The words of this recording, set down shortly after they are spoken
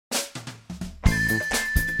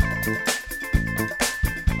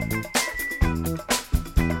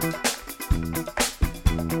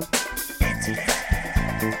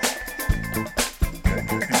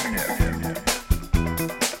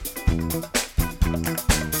Hello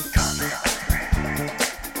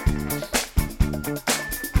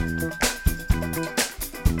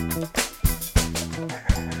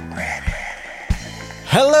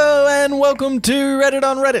and welcome to Reddit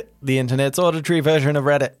on Reddit, the internet's auditory version of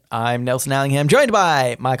Reddit. I'm Nelson Allingham, joined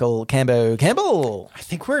by Michael Cambo Campbell. I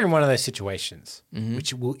think we're in one of those situations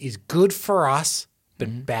which is good for us,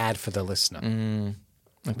 but bad for the listener.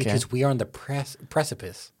 Okay. Because we are on the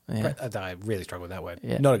precipice. Yeah. I really struggle with that word.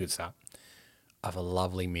 Yeah. Not a good start. Of a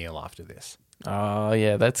lovely meal after this. Oh,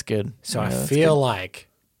 yeah, that's good. So Yeah, I that's feel good. like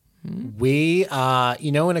we are,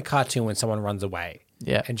 in a cartoon when someone runs away.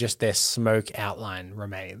 Yeah. And just their smoke outline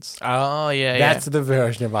remains. Oh, yeah, That's the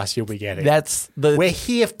version of us you'll be getting. That's the... We're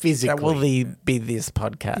here physically. That will be this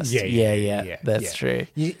podcast. Yeah. That's true.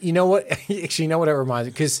 You know what? Actually, you know what it reminds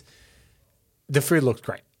me? Because the food looks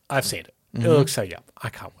great. I've seen it. It looks so yum. I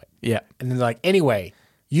can't wait. Yeah. And then like, anyway,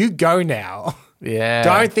 you go now. Yeah.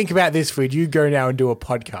 Don't think about this food. You go now and do a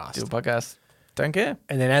podcast. Do a podcast. Don't care.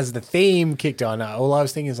 And then as the theme kicked on, all I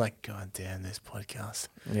was thinking is like, God damn this podcast.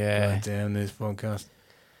 Yeah. God damn this podcast.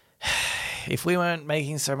 If we weren't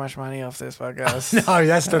making so much money off this podcast. No,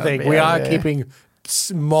 that's the thing. We are yeah. keeping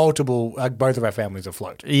multiple, both of our families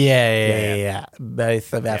afloat. Yeah.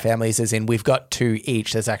 Both of our families, as in we've got two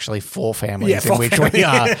each. There's actually four families in which we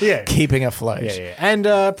are keeping afloat. Yeah.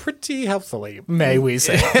 And pretty healthily, may we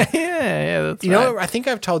say. yeah, that's You know, I think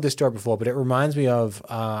I've told this story before, but it reminds me of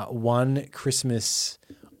one Christmas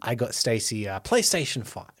I got Stacey a PlayStation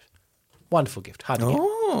 5. Wonderful gift. Hard to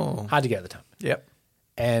get. Hard to get at the time. Yep.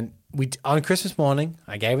 And on Christmas morning,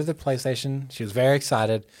 I gave her the PlayStation. She was very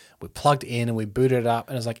excited. We plugged in and we booted it up.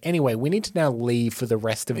 And I was like, anyway, we need to now leave for the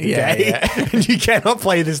rest of the day. Yeah. And you cannot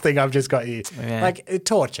play this thing I've just got you. Yeah. Like,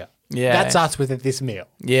 torture. Yeah. That's us with this meal.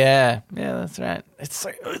 Yeah, that's right. It's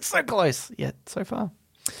so close, yet so far.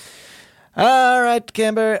 All right,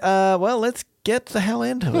 Camber. Well, let's get the hell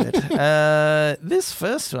into it. This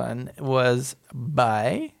first one was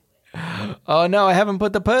by... Oh, no, I haven't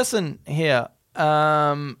put the person here.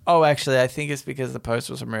 Actually, I think it's because the post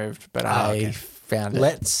was removed, but I found it.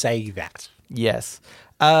 Let's say that. Yes.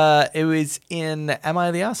 It was in Am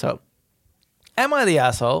I the Asshole? Am I the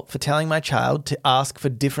asshole for telling my child to ask for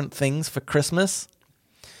different things for Christmas?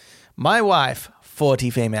 My wife, 40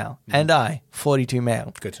 female, and I, 42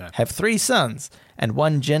 male, Good to know. have 3 sons and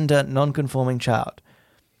 1 gender non-conforming child.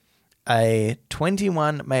 A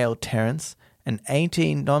 21 male Terrence, an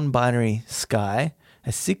 18 non-binary Sky,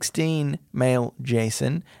 a 16 male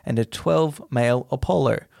Jason, and a 12 male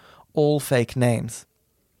Apollo, all fake names.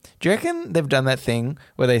 Do you reckon they've done that thing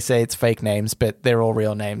where they say it's fake names, but they're all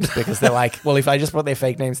real names because they're like, well, if I just put their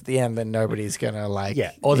fake names at the end, then nobody's going to like...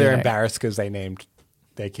 Yeah. Or they're embarrassed because they named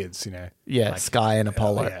their kids, Yeah, like, Sky and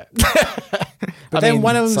Apollo. But then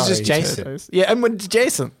one of them is just Jason. Yeah, and with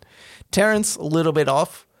Jason. Terrence, a little bit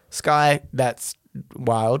off. Sky, that's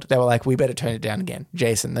wild. They were like, we better turn it down again.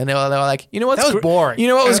 Jason. Then they were like, you know what? That was boring. You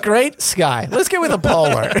know what was great? Sky. Let's go with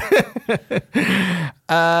Apollo.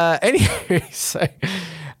 Anyway, so...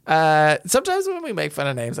 sometimes when we make fun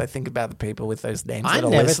of names, I think about the people with those names that are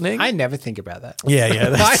listening. I never think about that.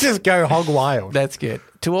 Yeah. I just go hog wild. That's good.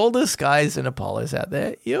 To all the Skies and Apollos out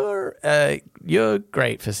there, you're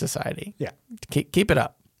great for society. Yeah. Keep it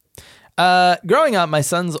up. Growing up, my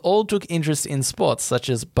sons all took interest in sports such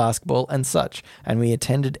as basketball and such, and we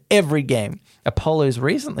attended every game. Apollo's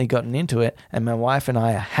recently gotten into it, and my wife and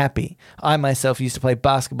I are happy. I myself used to play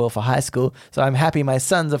basketball for high school, so I'm happy my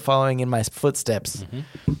sons are following in my footsteps.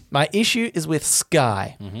 My issue is with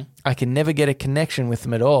Sky. I can never get a connection with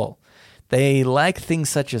them at all. They like things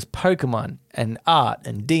such as Pokemon and art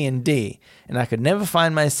and D&D, and I could never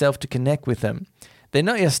find myself to connect with them. They're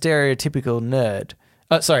not your stereotypical nerd.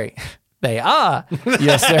 They are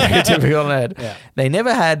your stereotypical nerd. Yeah. They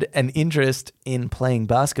never had an interest in playing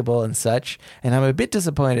basketball and such, and I'm a bit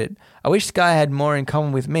disappointed. I wish Sky had more in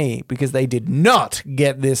common with me because they did not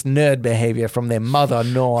get this nerd behavior from their mother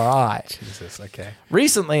nor I. Jesus, okay.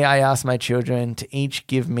 Recently, I asked my children to each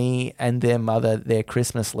give me and their mother their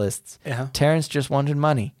Christmas lists. Uh-huh. Terrence just wanted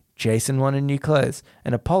money. Jason wanted new clothes,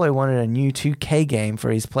 and Apollo wanted a new 2K game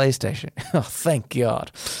for his PlayStation. Oh, thank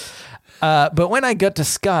God. But when I got to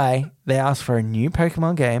Sky, they asked for a new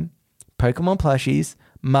Pokemon game, Pokemon plushies,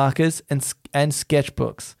 markers, and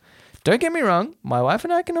sketchbooks. Don't get me wrong, my wife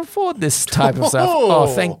and I can afford this type of stuff. Oh,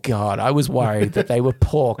 thank God. I was worried that they were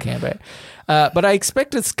poor, Cambo. But I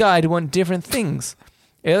expected Sky to want different things.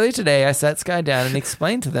 Earlier today, I sat Sky down and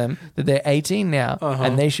explained to them that they're 18 now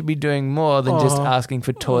and they should be doing more than just asking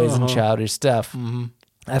for toys and childish stuff.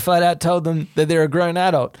 I flat out told them that they're a grown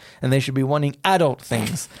adult and they should be wanting adult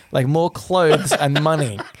things like more clothes and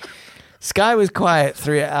money. Sky was quiet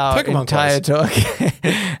through our Pokemon entire talk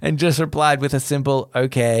and just replied with a simple,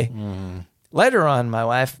 okay. Later on, my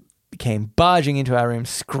wife came barging into our room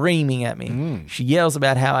screaming at me. She yells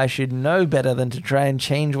about how I should know better than to try and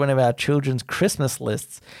change one of our children's Christmas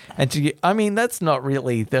lists. And that's not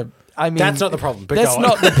really that's not the problem. But that's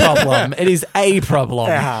not the problem. It is a problem.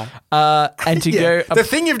 And to go... The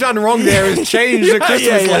thing you've done wrong there is change the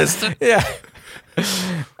Christmas list.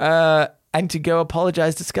 Yeah. And to go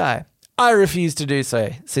apologize to Sky. I refuse to do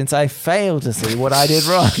so since I failed to see what I did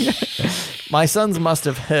wrong. My sons must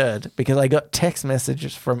have heard because I got text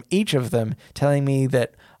messages from each of them telling me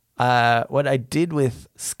that what I did with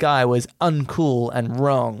Sky was uncool and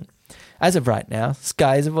wrong. As of right now,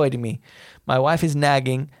 Sky is avoiding me. My wife is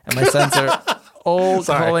nagging and my sons are all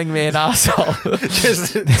calling me an asshole.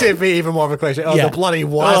 Just to be even more of a cliche. The bloody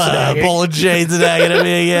wife's nagging. Ball and chains nagging at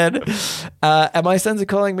me again. And my sons are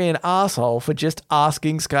calling me an asshole for just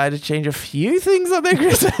asking Sky to change a few things on their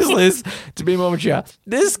Christmas list to be more mature.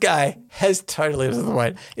 This guy has totally missed the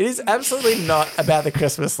point. It is absolutely not about the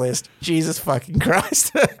Christmas list. Jesus fucking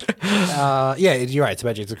Christ. You're right. It's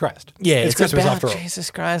about Jesus Christ. Yeah, it's Christmas about after all. Jesus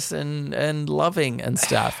Christ and loving and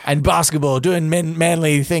stuff. And basketball, doing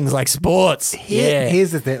manly things like sports.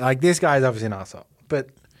 Here's the thing. Like, this guy is obviously an arsehole. But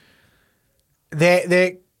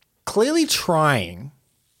they're clearly trying,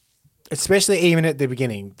 especially even at the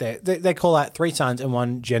beginning, they call out 3 sons and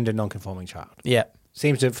 1 gender non-conforming child. Yeah.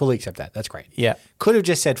 Seems to fully accept that. That's great. Yeah. Could have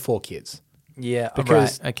just said 4 kids. Yeah.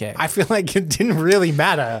 Because right. Okay. I feel like it didn't really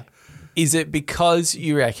matter. Is it because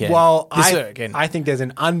you reckon? Well, I think there's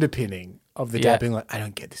an underpinning of the dad being like, I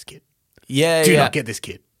don't get this kid. Yeah. Do not get this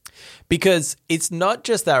kid. Because it's not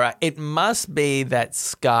just that, right? It must be that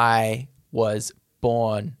Sky was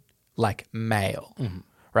born like male,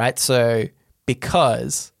 right? So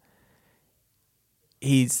because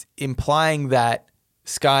he's implying that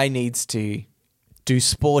Sky needs to do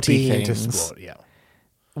sporty things, into sport,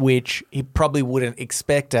 which he probably wouldn't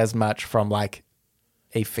expect as much from like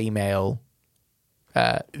a female.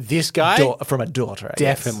 This guy from a daughter, I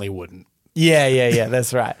definitely wouldn't. Yeah.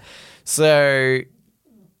 That's right. So.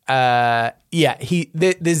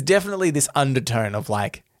 There's definitely this undertone of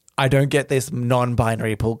like, I don't get this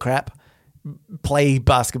non-binary bull crap. Play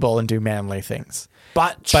basketball and do manly things,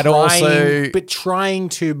 but trying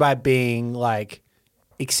to by being like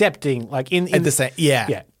accepting, like in the same.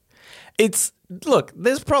 Yeah. It's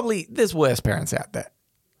there's worse parents out there.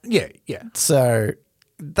 Yeah. So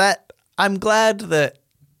that I'm glad that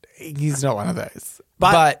he's not one of those,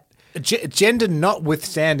 but gender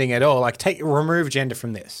notwithstanding at all, like remove gender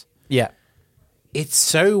from this. Yeah. It's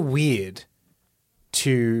so weird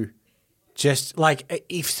to just like,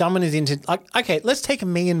 if someone is into, like, okay, let's take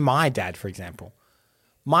me and my dad, for example.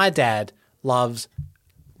 My dad loves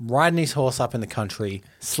riding his horse up in the country,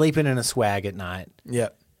 sleeping in a swag at night. Yeah.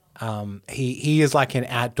 He is like an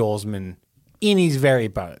outdoorsman in his very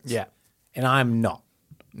bones. Yeah. And I'm not.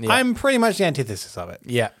 Yeah. I'm pretty much the antithesis of it.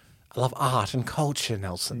 Yeah. I love art and culture,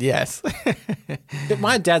 Nelson. Yes. But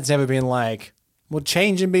my dad's never been like, well,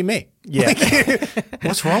 change and be me. Yeah. Like,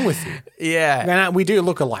 what's wrong with you? Yeah. And we do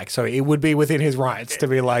look alike, so it would be within his rights to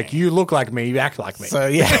be like, you look like me, you act like me. So,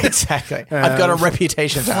 yeah, exactly. I've got a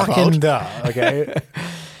reputation to uphold. Fucking duh, okay?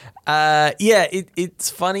 It's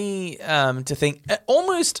funny to think,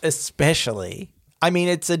 almost especially, I mean,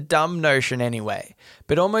 it's a dumb notion anyway,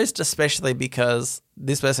 but almost especially because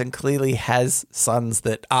this person clearly has sons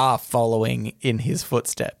that are following in his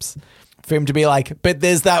footsteps. For him to be like, but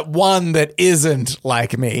there's that one that isn't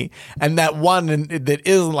like me, and that one that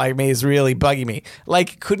isn't like me is really bugging me.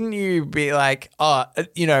 Like, couldn't you be like,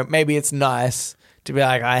 maybe it's nice to be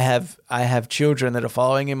like, I have children that are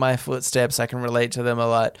following in my footsteps. I can relate to them a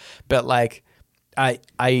lot, but like,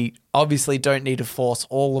 I obviously don't need to force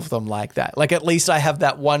all of them like that. Like, at least I have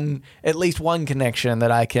that one connection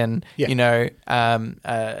that I can,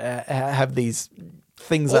 have these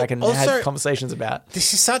things I can have conversations about.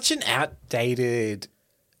 This is such an outdated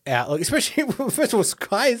outlook, especially, first of all,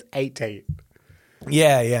 Sky is 18.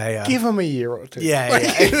 Yeah. Give him a year or two.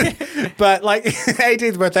 Yeah. But like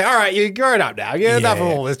 18th birthday, all right, you're growing up now. You're enough of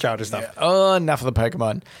all this childish stuff. Yeah. Oh, enough of the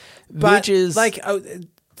Pokemon. But which is like,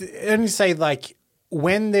 only say like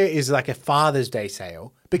when there is like a Father's Day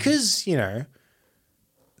sale, because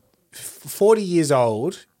 40 years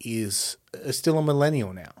old is still a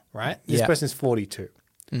millennial now, right? This person's 42.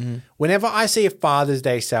 Mm-hmm. Whenever I see a Father's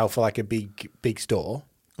Day sale for like a big store,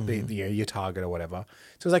 your Target or whatever,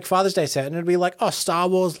 so it's like Father's Day set, and it'd be like, Star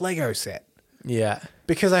Wars Lego set. Yeah.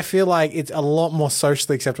 because I feel like it's a lot more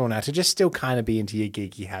socially acceptable now to just still kind of be into your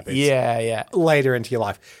geeky habits. Yeah. Later into your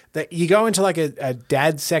life, that you go into like a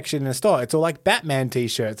dad section in a store, it's all like Batman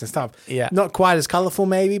t-shirts and stuff. Yeah. Not quite as colorful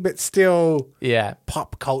maybe, but still Yeah.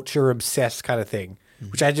 pop culture obsessed kind of thing,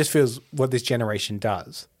 which I just feels what this generation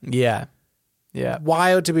does. Yeah. Yeah.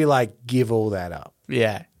 Wild to be like, give all that up.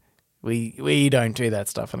 Yeah. We don't do that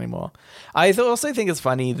stuff anymore. I also think it's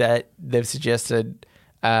funny that they've suggested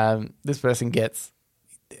this person gets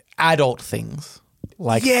adult things.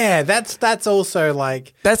 Like, Yeah, that's also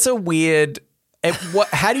like, that's a weird.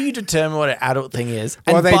 How do you determine what an adult thing is?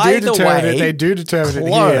 well, And they by do the determine way, it. They do determine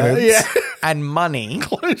clothes it. Yeah. and money.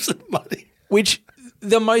 Clothes and money. Which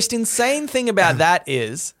the most insane thing about that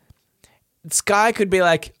is, Sky could be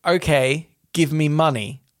like, okay, give me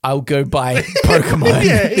money. I'll go buy Pokemon,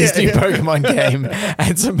 this new Pokemon game,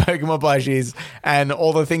 and some Pokemon plushies, and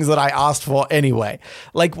all the things that I asked for anyway.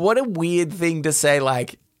 Like, what a weird thing to say.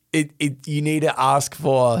 Like, you need to ask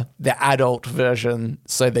for the adult version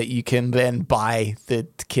so that you can then buy the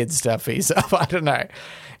kid stuff for yourself. I don't know.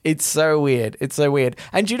 It's so weird. It's so weird.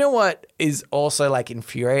 And do you know what is also like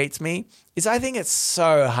infuriates me? Is I think it's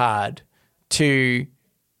so hard to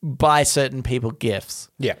buy certain people gifts.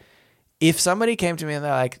 Yeah. If somebody came to me and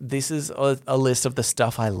they're like, this is a list of the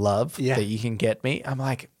stuff I love Yeah. that you can get me, I'm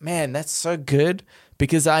like, man, that's so good,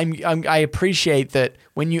 because I appreciate that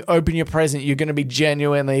when you open your present, you're going to be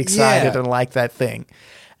genuinely excited Yeah. and like that thing.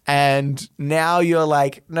 And now you're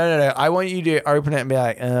like, no, I want you to open it and be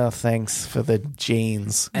like, oh, thanks for the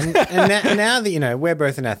jeans. And now that, you know, we're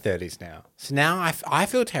both in our 30s now. So now I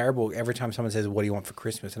feel terrible every time someone says, what do you want for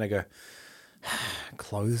Christmas? And I go,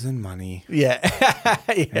 clothes and money. Yeah.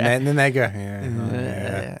 And then they go,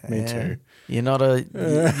 yeah, me too. You're not a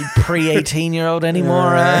pre-18-year-old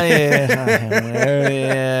anymore, are you?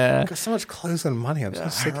 Yeah. I've got so much clothes and money. I'm so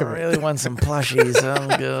sick I of it. really want some plushies.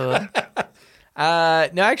 Oh, God.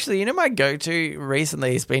 No, actually, you know, my go-to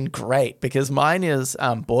recently has been great, because mine is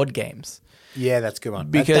board games. Yeah, that's a good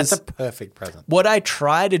one. Because- that's a perfect present. What I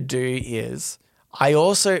try to do is I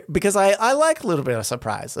also, because I like a little bit of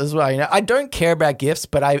surprise as well. You know, I don't care about gifts,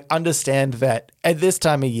 but I understand that at this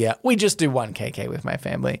time of year, we just do one KK with my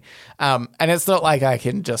family. And it's not like I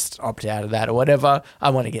can just opt out of that or whatever. I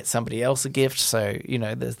want to get somebody else a gift. So, you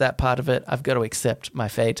know, there's that part of it. I've got to accept my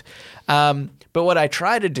fate. But what I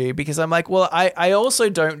try to do, because I'm like, well, I also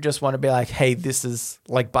don't just want to be like, hey, this is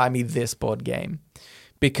like, buy me this board game.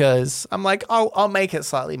 Because I'm like, I'll make it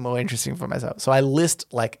slightly more interesting for myself. So I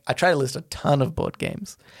try to list a ton of board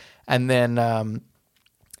games, and then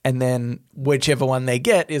whichever one they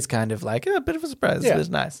get is kind of like a bit of a surprise. Yeah. It's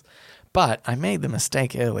nice. But I made the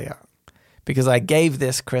mistake earlier, because I gave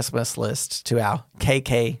this Christmas list to our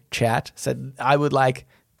KK chat, said I would like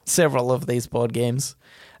several of these board games,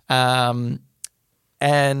 and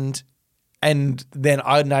then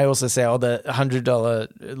I also say, the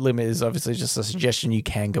 $100 limit is obviously just a suggestion you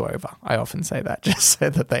can go over. I often say that just so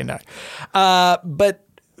that they know. But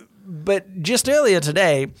just earlier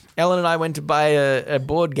today, Ellen and I went to buy a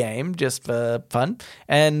board game just for fun,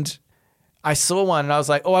 and I saw one and I was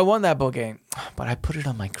like, oh, I want that board game, but I put it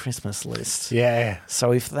on my Christmas list. Yeah.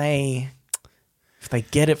 So if they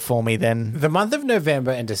get it for me, then The month of November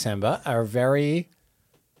and December are a very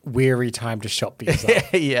weary time to shop for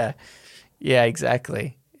yourself. Yeah,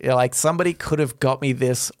 exactly. Yeah, like somebody could have got me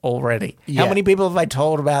this already. Yeah. How many people have I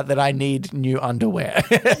told about that I need new underwear?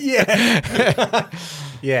 Yeah.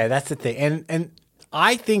 Yeah, that's the thing. And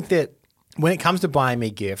I think that when it comes to buying me a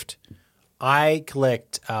gift, I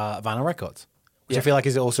collect vinyl records, which I feel like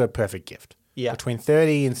is also a perfect gift. Yeah. Between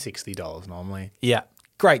 $30 and $60 normally. Yeah,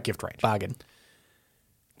 Great gift range. bargain.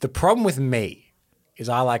 The problem with me is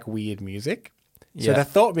I like weird music. So Yeah. the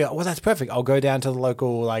thought would be like, well, that's perfect. I'll go down to the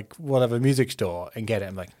local, like, whatever music store and get it.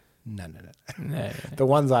 I'm like, no. No. The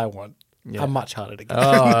ones I want are much harder to get.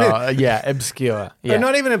 Oh, yeah, obscure. Yeah. They're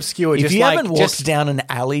not even obscure. If just you like, haven't walked down an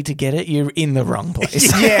alley to get it, you're in the wrong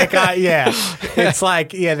place. yeah. It's like,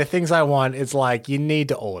 the things I want, it's like, you need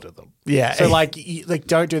to order them. Yeah. So, like,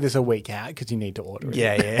 don't do this a week out because you need to order it.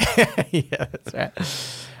 Yeah. Yeah, that's right.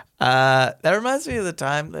 That reminds me of the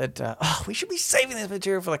time that we should be saving this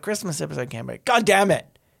material for the Christmas episode campaign. God damn it!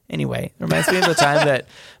 Anyway, it reminds me of the time that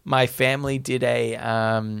my family did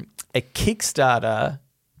a Kickstarter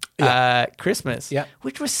Christmas,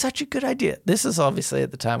 which was such a good idea. This is obviously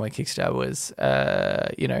at the time when Kickstarter was,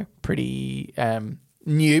 pretty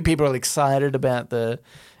new. People were excited about the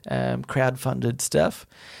crowdfunded stuff.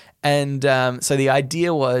 And so the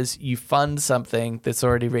idea was you fund something that's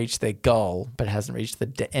already reached their goal but hasn't reached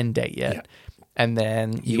the end date yet. Yeah. And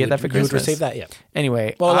then you get that for Christmas. You would receive that, yeah.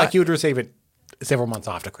 Anyway. Well, like you would receive it several months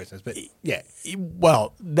after Christmas. But yeah.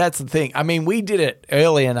 Well, that's the thing. I mean, we did it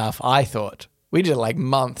early enough, I thought. We did it like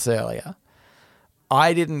months earlier.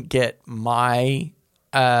 I didn't get my...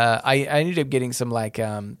 I ended up getting some like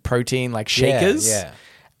protein, like shakers. Yeah.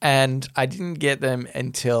 And I didn't get them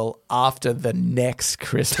until after the next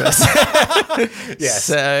Christmas. Yes.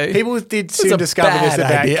 So people did soon a discover this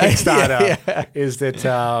bad about idea. Kickstarter, Yeah. is that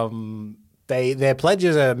their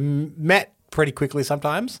pledges are met pretty quickly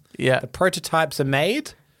sometimes. Yeah. The prototypes are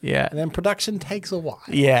made, Yeah. and then production takes a while.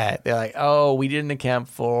 Yeah. They're like, oh, we didn't account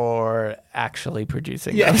for actually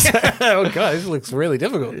producing Yeah. them. Oh, God, this looks really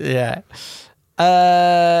difficult. Yeah.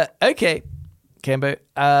 Okay, Cambo.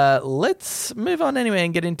 Let's move on anyway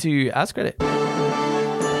and get into Ask Reddit.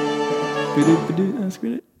 Ask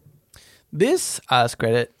Reddit. This Ask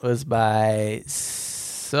Reddit was by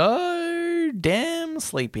So Damn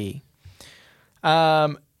Sleepy.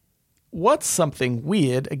 What's something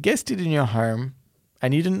weird a guest did in your home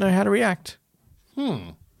and you didn't know how to react?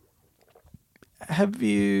 Have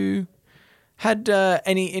you had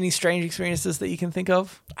any strange experiences that you can think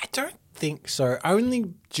of? I don't think so.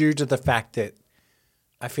 Only due to the fact that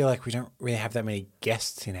I feel like we don't really have that many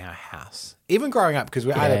guests in our house. Even growing up, because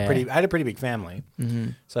I had a pretty big family. Mm-hmm.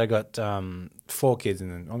 So I got 4 kids,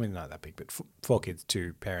 and then, I mean, not that big, but 4 kids,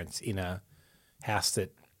 2 parents in a house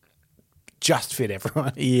that just fit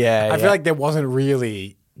everyone. Yeah, I feel like there wasn't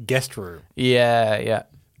really guest room. Yeah.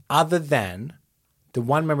 Other than the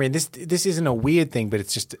one memory, and this isn't a weird thing, but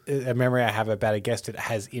it's just a memory I have about a guest that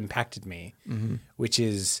has impacted me, which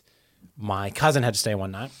is my cousin had to stay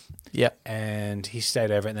one night. Yeah. And he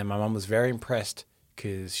stayed over, and then my mum was very impressed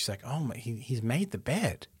because she's like, "Oh, he's made the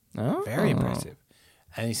bed. Oh. Very impressive."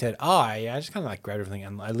 And he said, "Oh, yeah, I just kind of like grabbed everything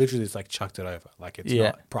and I literally just like chucked it over, like it's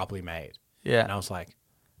not properly made." Yeah. And I was like,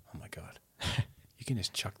 "Oh my God, you can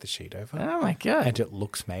just chuck the sheet over, Oh my God. and it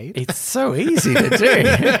looks made." It's so easy to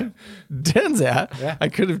do. Turns out I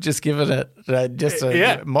could have just given it just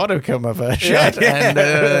a modicum of a shot. And,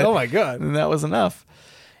 oh my God. and that was enough.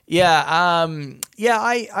 Yeah.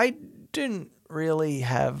 I didn't really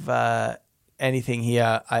have anything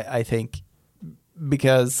here, I think,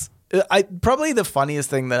 because probably the funniest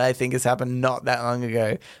thing that I think has happened not that long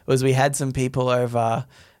ago was we had some people over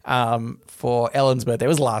for Ellen's birthday. It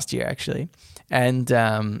was last year, actually.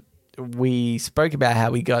 And we spoke about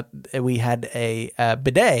how we had a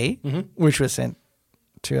bidet, which was sent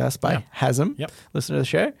to us by Hasm. Yep. Listen to the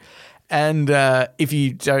show. And if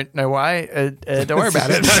you don't know why, don't worry about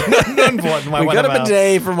it. We got a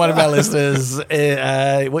bidet from one of our listeners.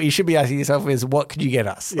 What you should be asking yourself is, what could you get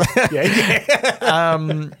us?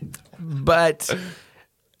 But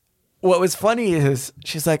what was funny is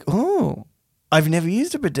she's like, oh, I've never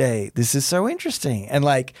used a bidet. This is so interesting. And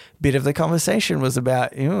like, bit of the conversation was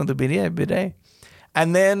about, the bidet.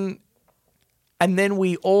 And then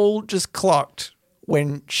we all just clocked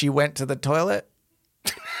when she went to the toilet.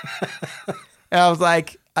 And I was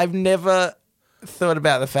like, I've never thought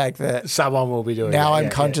about the fact that Someone will be doing it. now I'm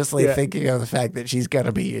consciously thinking of the fact that she's going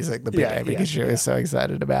to be using the bidet because she was so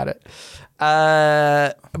excited about it.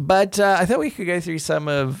 But I thought we could go through some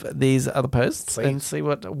of these other posts and see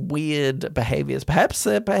what weird behaviors, perhaps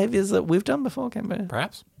behaviors that we've done before, can be.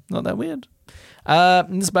 Perhaps. Not that weird.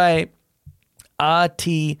 This is by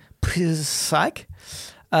RT Psych.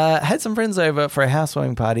 Had some friends over for a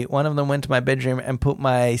housewarming party. One of them went to my bedroom and put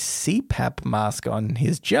my CPAP mask on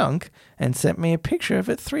his junk and sent me a picture of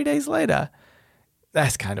it 3 days later.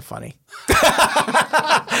 That's kind of funny.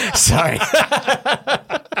 Sorry.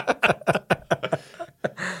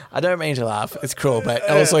 I don't mean to laugh. It's cruel, but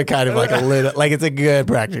also kind of like a little, like it's a good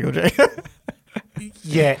practical joke.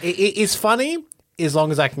 Yeah, it's funny as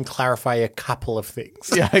long as I can clarify a couple of things.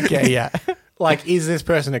 Yeah, okay, yeah. Like, is this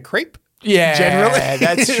person a creep? Yeah, Generally.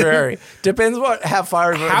 that's true. Depends how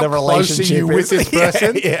far How the relationship close are you with is. this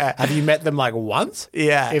person? Yeah. Have you met them like once?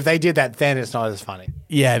 Yeah. If they did that, then it's not as funny.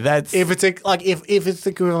 Yeah, that's If it's if it's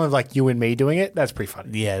the equivalent of like you and me doing it, that's pretty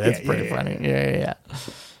funny. yeah, that's pretty funny. Yeah.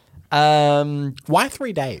 Why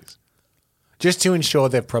 3 days? Just to ensure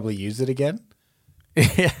they've probably used it again?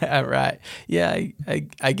 Yeah, right. Yeah,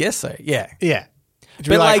 I guess so. Yeah. Yeah. But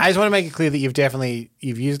But like- I just want to make it clear that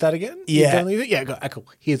you've used that again? Yeah. You've definitely used it? Yeah, cool.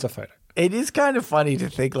 Here's a photo. It is kind of funny to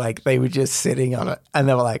think like they were just sitting on it and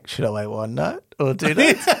they were like, should I wait 1 night or 2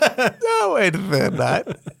 nights? No, wait a third night.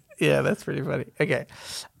 Yeah, that's pretty funny. Okay.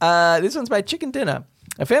 This one's by Chicken Dinner.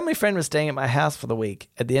 A family friend was staying at my house for the week.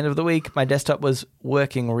 At the end of the week, my desktop was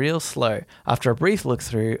working real slow. After a brief look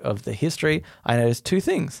through of the history, I noticed 2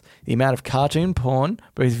 things. The amount of cartoon porn,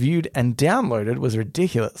 both viewed and downloaded, was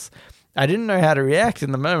ridiculous. I didn't know how to react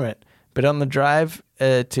in the moment, but on the drive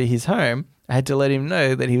to his home, I had to let him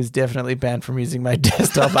know that he was definitely banned from using my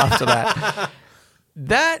desktop after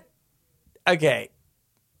that. Okay,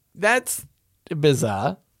 that's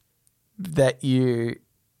bizarre that you,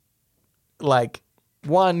 like,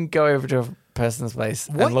 one, go over to a person's place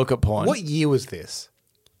and look at porn. What year was this?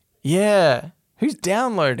 Yeah. Who's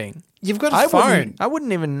downloading? You've got a phone. I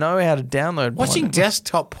wouldn't even know how to download Watching porn.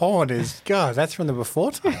 desktop porn is, God, that's from the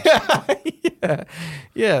before time.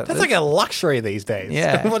 Yeah. That's like a luxury these days.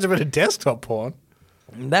 Yeah. Watch a bit of desktop porn.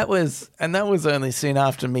 That was only soon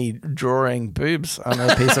after me drawing boobs on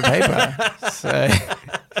a piece of paper. So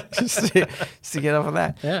just to get off of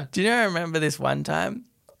that. Yeah. Do you know, I remember this one time,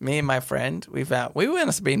 me and my friend, we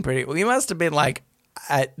must have been like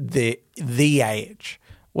at the age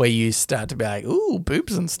where you start to be like, ooh,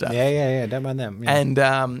 boobs and stuff. Yeah. Don't mind them. Yeah.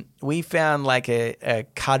 And we found like a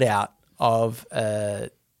cutout of a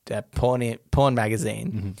porn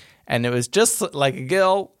magazine. And it was just like a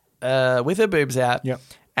girl with her boobs out. Yep.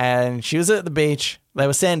 And she was at the beach. They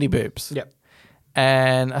were Sandy Boobs. Yep.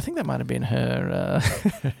 And I think that might have been her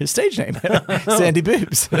stage name, Sandy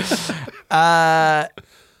Boobs.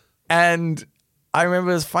 And I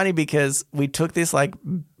remember it was funny because we took this like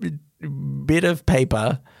bit of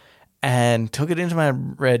paper and took it into my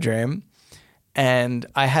bedroom, and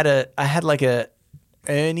I had like a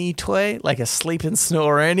Ernie toy, like a sleep and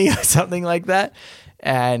snore Ernie or something like that,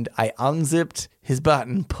 and I unzipped his butt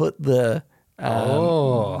and put the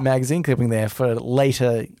magazine clipping there for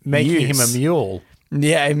later Making use. him a mule.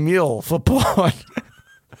 Yeah, a mule for porn.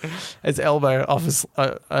 As Elbow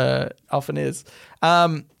often is.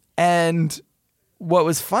 And what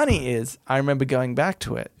was funny is I remember going back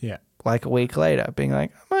to it. Yeah. Like a week later, being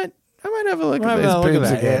like, I might have a look at Have a those look at boobs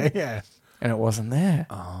that. again. Yeah. And it wasn't there.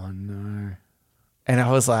 Oh, no. And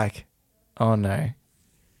I was like, oh no.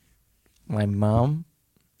 My mum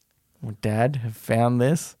or dad have found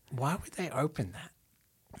this. Why would they open that?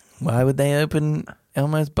 Why would they open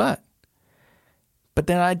Elmo's butt? But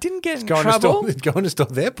then I didn't get in Go trouble. and store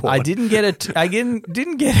their porn. I didn't get a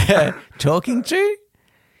talking to.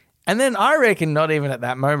 And then I reckon not even at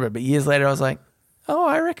that moment, but years later I was like, oh,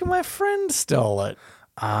 I reckon my friend stole it.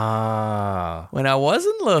 Ah. When I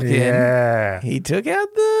wasn't looking, Yeah. he took out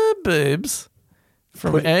the boobs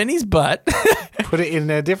from Ernie's butt. Put it in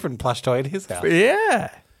a different plush toy at his house. Yeah.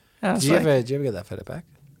 I was Did you like, ever get that photo back?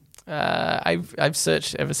 I've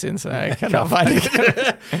searched ever since and I cannot find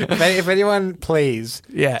it. If anyone, please,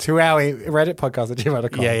 Yeah. to our Reddit podcast at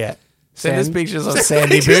gmail.com. Yeah. Send us pictures of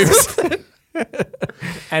Sandy boobs.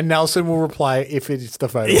 And Nelson will reply if it's the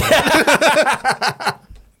photo.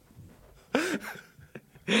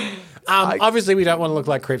 Obviously, we don't want to look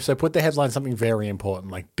like creeps, so put the headline something very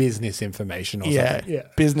important, like business information or something. Yeah.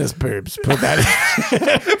 Business boobs. Put that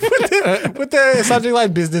in. Put the subject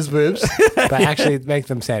line business boobs, but actually make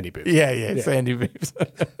them Sandy boobs. Yeah, Sandy boobs.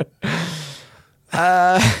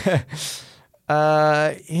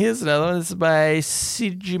 Here's another one. This is by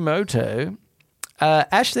Sijimoto.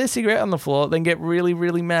 Ash their cigarette on the floor, then get really,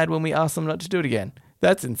 really mad when we ask them not to do it again.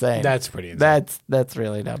 That's insane. That's pretty insane. That's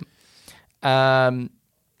really dumb.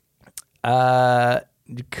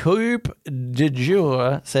 Coop de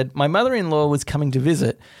Jour said, my mother-in-law was coming to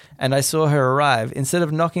visit and I saw her arrive. Instead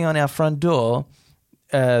of knocking on our front door,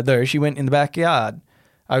 though, she went in the backyard.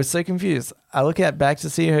 I was so confused. I look out back to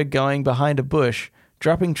see her going behind a bush,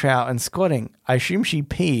 dropping trout and squatting. I assume she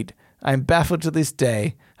peed. I'm baffled to this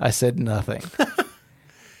day. I said nothing.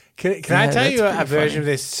 Can I tell that's you a pretty version funny. of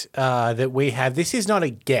this that we have? This is not a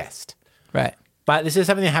guest, Right. but this is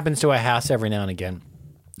something that happens to our house every now and again.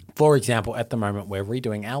 For example, at the moment, we're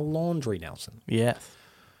redoing our laundry, Nelson. Yes.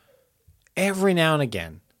 Every now and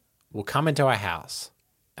again, we'll come into our house.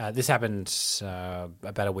 This happened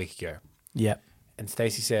about a week ago. Yep. And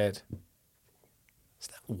Stacey said, has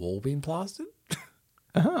that wall been plastered?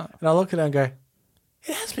 And I look at her and go,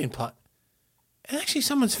 it has been plastered. And actually,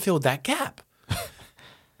 someone's filled that gap.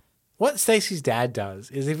 What Stacey's dad does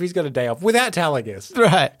is if he's got a day off, without telling us,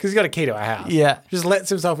 Right. because he's got a key to our house, Yeah. just lets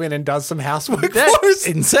himself in and does some housework for That's us.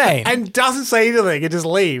 insane. And doesn't say anything. It just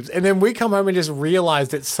leaves. And then we come home and just realize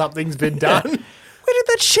that something's been done. Where did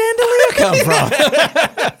that chandelier come from?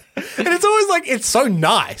 And it's always like, it's so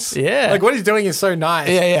nice. Yeah. Like what he's doing is so nice.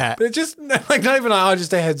 Yeah. But it's just like not even like, oh,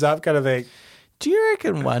 just a heads up kind of thing. Do you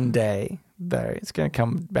reckon one day, though, it's going to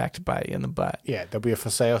come back to bite you in the butt? Yeah, there'll be a for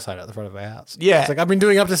sale sign at the front of our house. Yeah. It's like, I've been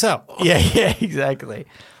doing up to sell. Yeah, exactly.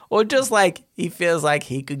 Or just like he feels like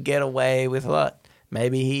he could get away with what?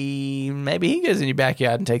 Maybe he goes in your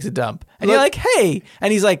backyard and takes a dump. And you're like, hey.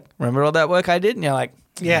 And he's like, remember all that work I did? And you're like,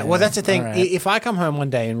 Yeah, well, that's the thing. all right. If I come home one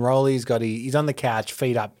day and Rolly's he's on the couch,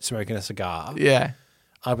 feet up, smoking a cigar, Yeah.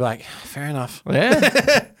 I'd be like, fair enough.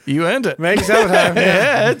 Yeah, you earned it. Make yourself at home.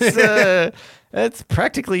 Yeah, it's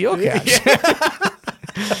practically your couch.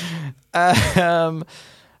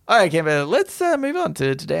 All right, Kimber, let's move on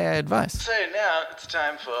to Today I Advice. So now it's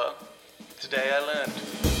time for Today I Learned.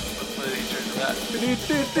 Let's play the intro to that.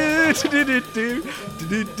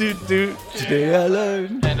 Today I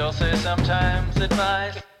Learned. And also sometimes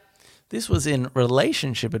advice. This was in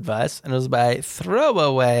relationship advice, and it was by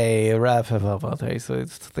Throwaway. So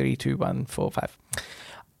it's 3, 2, 1, 4, 5.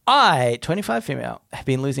 I, 25 female, have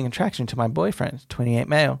been losing attraction to my boyfriend, 28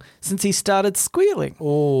 male, since he started squealing.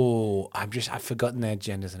 Oh, I've forgotten their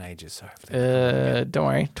genders and ages. So don't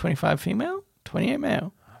worry, 25 female, 28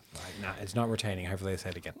 male. Right, no, it's not retaining. Hopefully, they say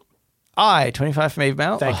it again. I, 25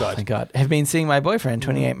 female, Thank God, have been seeing my boyfriend,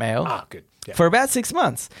 28 male, good. Yeah. for about 6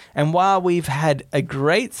 months. And while we've had a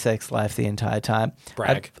great sex life the entire time,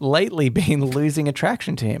 Brag. I've lately been losing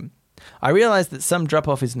attraction to him. I realize that some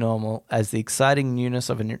drop-off is normal as the exciting newness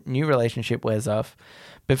of a new relationship wears off,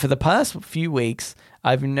 but for the past few weeks,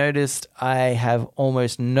 I've noticed I have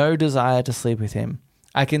almost no desire to sleep with him.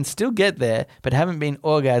 I can still get there, but haven't been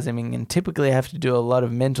orgasming and typically have to do a lot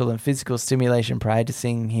of mental and physical stimulation prior to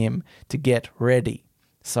seeing him to get ready.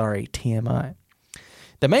 Sorry, TMI.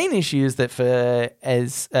 The main issue is that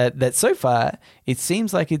that so far, it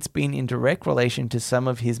seems like it's been in direct relation to some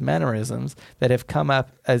of his mannerisms that have come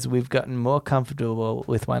up as we've gotten more comfortable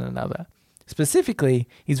with one another. Specifically,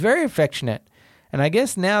 he's very affectionate, and I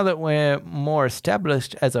guess now that we're more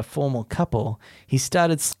established as a formal couple, he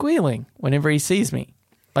started squealing whenever he sees me,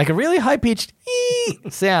 like a really high-pitched ee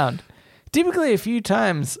sound. Typically a few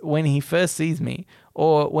times when he first sees me,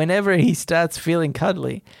 or whenever he starts feeling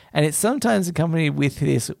cuddly, and it's sometimes accompanied with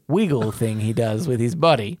this wiggle thing he does with his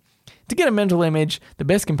body. To get a mental image, the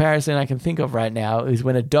best comparison I can think of right now is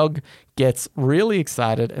when a dog gets really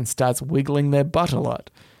excited and starts wiggling their butt a lot.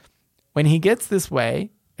 When he gets this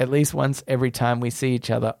way, at least once every time we see each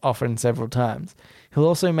other, often several times, he'll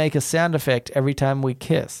also make a sound effect every time we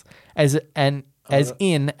kiss, as in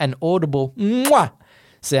an audible mwah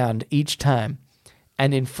sound each time,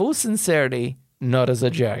 and in full sincerity, not as a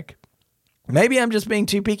joke. Maybe I'm just being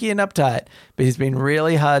too picky and uptight, but he's been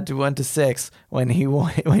really hard to want to sex when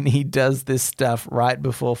he does this stuff right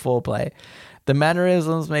before foreplay. The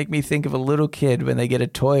mannerisms make me think of a little kid when they get a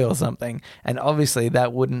toy or something, and obviously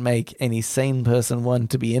that wouldn't make any sane person want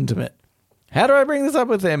to be intimate. How do I bring this up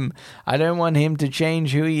with him? I don't want him to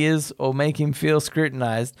change who he is or make him feel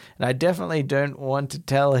scrutinized, and I definitely don't want to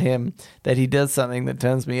tell him that he does something that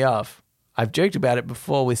turns me off. I've joked about it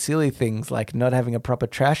before with silly things like not having a proper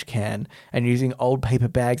trash can and using old paper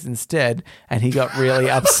bags instead, and he got really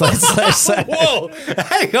upset. Whoa!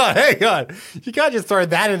 Hang on. You can't just throw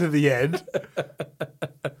that into the end.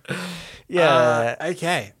 Yeah.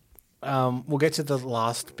 Okay. We'll get to the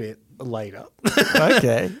last bit later.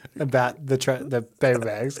 Okay. About the paper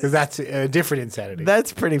bags, because that's a different insanity.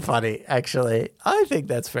 That's pretty funny, actually. I think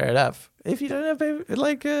that's fair enough. If you don't have paper,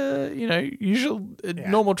 usual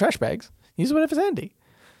normal trash bags, use whatever's handy.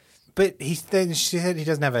 But she said he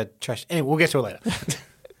doesn't have a trash. Anyway, we'll get to it later.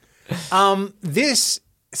 This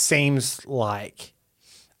seems like,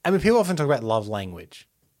 people often talk about love language,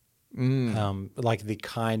 like the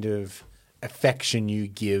kind of affection you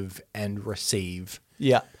give and receive.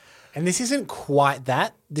 Yeah. And this isn't quite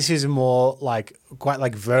that. This is more quite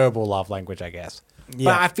like verbal love language, I guess.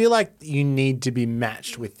 Yeah. But I feel like you need to be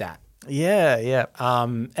matched with that. Yeah.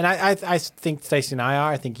 And I think Stacey and I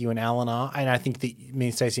are. I think you and Alan are. And I think that me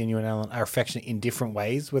and Stacey and you and Alan are affectionate in different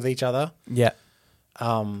ways with each other. Yeah.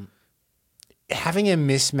 Having a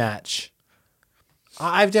mismatch,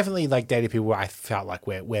 I've definitely dated people where I felt like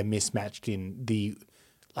we're mismatched in the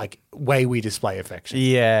way we display affection.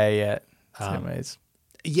 Yeah. Same ways.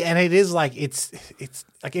 Yeah, and it is it's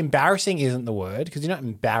embarrassing isn't the word, because you're not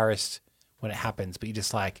embarrassed when it happens, but you're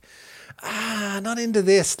just not into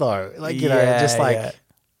this though. Yeah,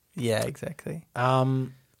 exactly.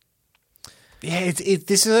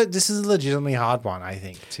 This is a legitimately hard one, I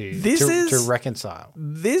think, to reconcile.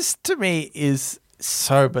 This to me is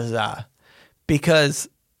so bizarre because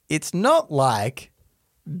it's not like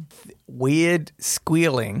weird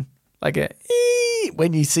squealing, like a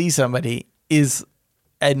when you see somebody is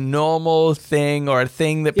a normal thing or a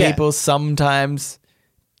thing that people sometimes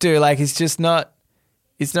do. It's not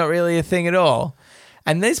really a thing at all.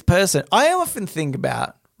 And this person, I often think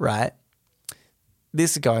about, right?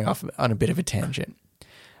 This is going off on a bit of a tangent.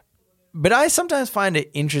 But I sometimes find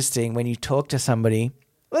it interesting when you talk to somebody.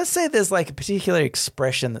 Let's say there's a particular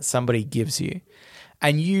expression that somebody gives you,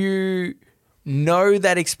 and you know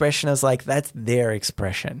that expression is that's their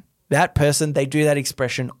expression. That person, they do that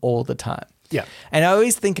expression all the time. Yeah. And I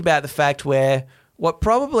always think about the fact where what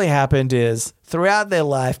probably happened is throughout their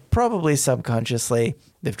life, probably subconsciously,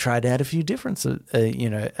 they've tried out a few different,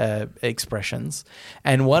 expressions.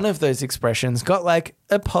 And one of those expressions got like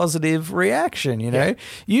a positive reaction, you know? Yeah.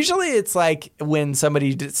 Usually it's like when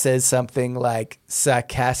somebody says something like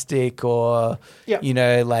sarcastic or, Yeah. you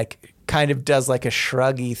know, like kind of does like a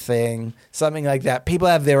shruggy thing, something like that. People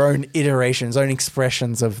have their own iterations, own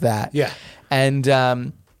expressions of that. Yeah. And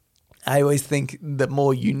I always think the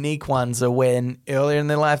more unique ones are when earlier in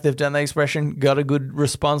their life they've done the expression, got a good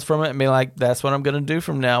response from it, and be like, that's what I'm going to do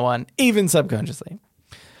from now on, even subconsciously.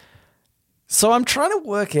 So I'm trying to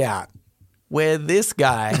work out where this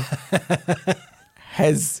guy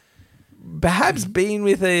has perhaps been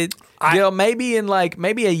with a girl, maybe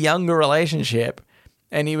a younger relationship,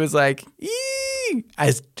 and he was like, "Eee,"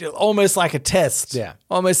 as almost like a test. Yeah.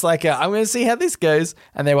 Almost like I'm going to see how this goes.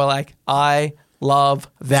 And they were like, I love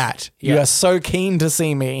that. You Yeah. are so keen to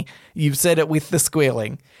see me. You've said it with the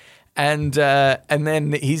squealing. And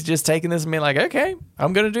then he's just taken this and been like, okay,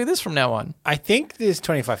 I'm going to do this from now on. I think this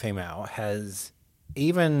 25 female has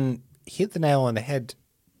even hit the nail on the head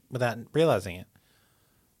without realizing it.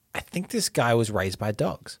 I think this guy was raised by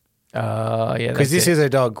dogs. Oh, yeah. Because this is a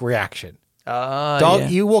dog reaction. Dog, Yeah.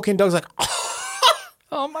 You walk in, dog's like,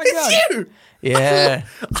 oh my it's God. you. Yeah.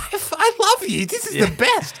 I love you. This is the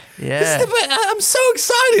best. Yeah. This is the best. I'm so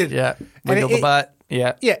excited. Yeah. And Wiggle the butt.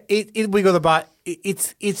 Yeah. Yeah, it wiggle the butt.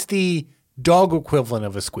 It's the dog equivalent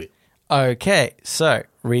of a squeal. Okay. So,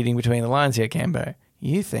 reading between the lines here, Cambo,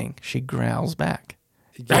 you think she growls back.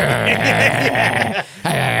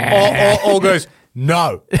 Or goes,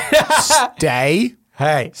 no. Stay.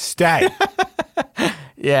 Hey. Stay.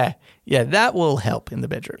 Yeah. Yeah, that will help in the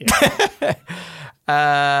bedroom. You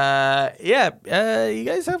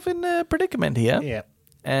guys have in a predicament here. Yeah.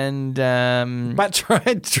 And But try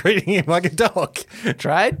treating him like a dog.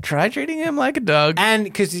 try treating him like a dog. And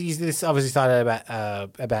because this obviously started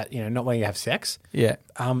about not wanting to have sex. Yeah.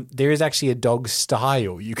 There is actually a dog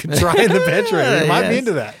style you can try in the bedroom. You might be Yes.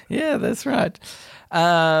 into that. Yeah, that's right.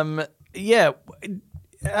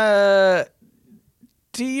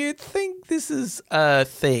 Do you think this is a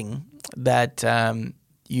thing that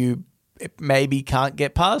you maybe can't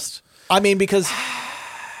get past? I mean, because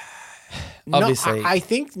obviously, I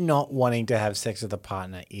think not wanting to have sex with a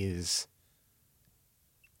partner is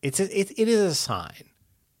it is a sign.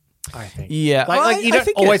 I think. Yeah. Like, Well, you I don't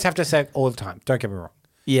think always have to say all the time. Don't get me wrong.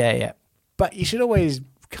 yeah. But you should always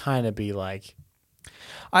kind of be like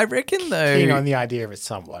I reckon though. keen on the idea of it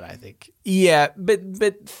somewhat, I think. Yeah, but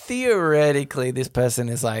theoretically, this person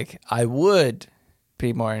is like, I would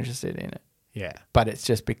be more interested in it, Yeah. but it's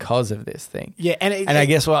just because of this thing. Yeah, and I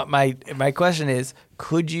guess what my question is,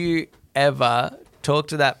 could you ever talk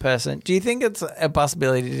to that person? Do you think it's a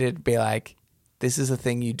possibility to be like, this is a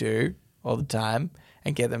thing you do all the time,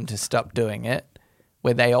 and get them to stop doing it,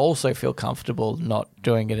 where they also feel comfortable not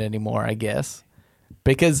doing it anymore, I guess?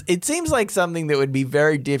 Because it seems like something that would be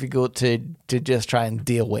very difficult to just try and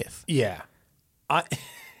deal with. Yeah.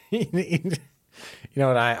 You know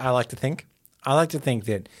what I like to think? I like to think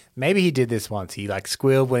that maybe he did this once. He like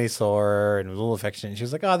squealed when he saw her and was a little affectionate. And she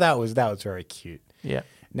was like, "Oh, that was very cute." Yeah.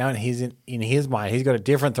 Now in his mind, he's got a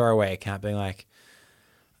different throwaway account, being like,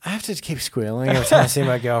 "I have to keep squealing every time I see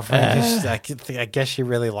my girlfriend. I guess she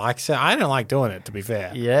really likes it. I don't like doing it, to be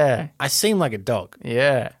fair. Yeah. I seem like a dog,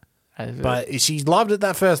 Yeah. but she loved it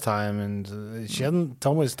that first time, and she hasn't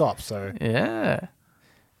told me to stop. So Yeah.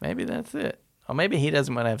 Maybe that's it. Or maybe he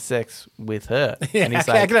doesn't want to have sex with her. Yeah, and he's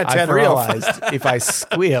how like, can I turn I've her off?" realized if I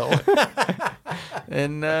squeal,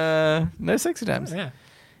 then no sexy times. yeah,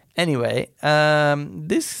 Anyway,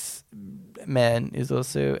 this man is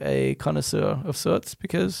also a connoisseur of sorts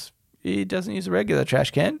because he doesn't use a regular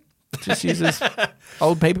trash can. Just uses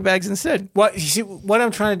old paper bags instead. What you see, what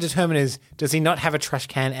I'm trying to determine is, does he not have a trash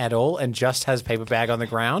can at all and just has paper bag on the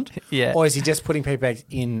ground? Yeah. Or is he just putting paper bags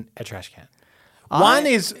in a trash can? One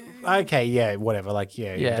is okay, yeah, whatever. Like, you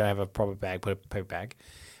Yeah. don't have a proper bag, put a paper bag.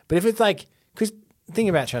 But if it's like, because the thing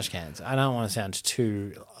about trash cans, I don't want to sound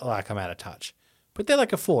too like I'm out of touch, but they're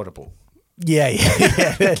like affordable. Yeah.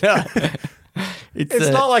 It's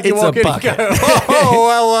not like you walk in and go,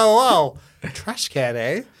 whoa. Trash can,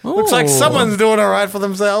 eh? Looks like Ooh. someone's doing all right for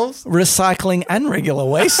themselves. Recycling and regular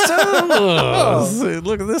waste. Oh,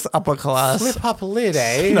 look at this upper class. Flip up a lid,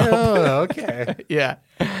 eh? Oh, okay. Yeah.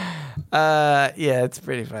 It's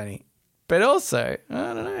pretty funny. But also, I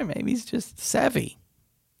don't know, maybe he's just savvy.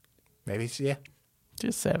 Maybe, yeah.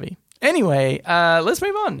 Just savvy. Anyway, let's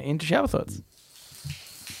move on into shower thoughts.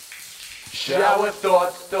 Shower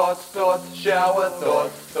thoughts, thoughts, thoughts, shower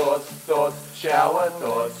thoughts, thoughts, thoughts, shower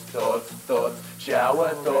thoughts, thoughts, thoughts, shower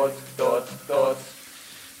thoughts, thoughts, thoughts.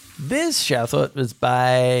 This shower thought was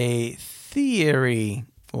by Theory,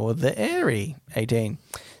 or The Airy, 18.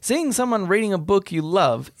 Seeing someone reading a book you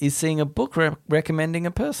love is seeing a book recommending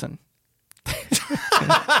a person.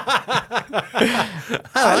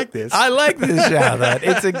 I like this. I like this shower thought.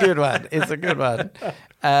 It's a good one. It's a good one.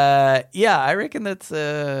 Yeah, I reckon that's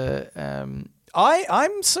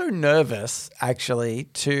I'm so nervous actually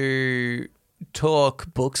to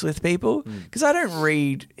talk books with people because I don't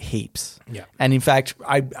read heaps. Yeah. And in fact,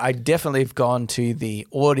 I definitely have gone to the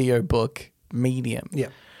audiobook medium. Yeah.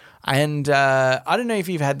 And I don't know if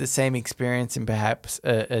you've had the same experience in perhaps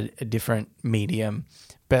a different medium,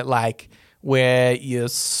 but like where you're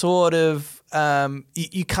sort of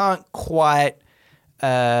you can't quite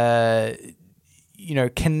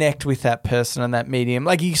connect with that person on that medium.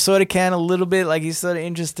 Like you sort of can a little bit, like you're sort of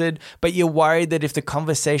interested, but you're worried that if the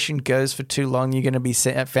conversation goes for too long, you're going to be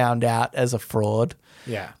found out as a fraud.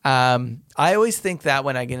 Yeah. I always think that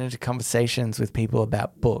when I get into conversations with people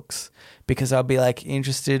about books, because I'll be like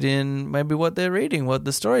interested in maybe what they're reading, what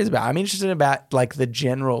the story is about. I'm interested about like the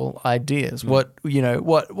general ideas, what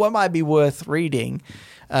might be worth reading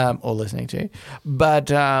or listening to.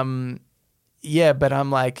 But yeah, but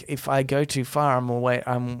I'm like, if I go too far, I'm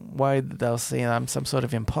worried that they'll see I'm some sort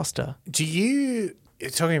of imposter.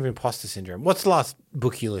 Talking of imposter syndrome, what's the last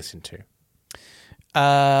book you listened to?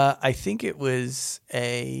 I think it was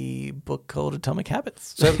a book called Atomic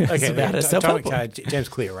Habits. So, okay, It's about a self-help book. James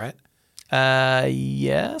Clear, right?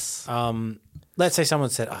 Yes. Let's say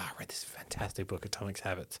someone said, I read this fantastic book, Atomic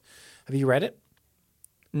Habits. Have you read it?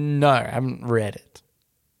 No, I haven't read it.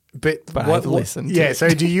 But I've listened to it. So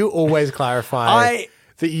do you always clarify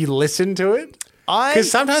that you listen to it? Because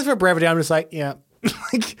sometimes for brevity, I'm just like, yeah.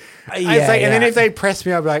 And then if they press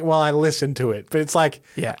me, I'll be like, well, I listened to it. But it's like,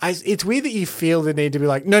 it's weird that you feel the need to be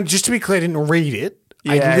like, no, just to be clear, I didn't read it.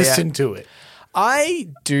 I listened to it. I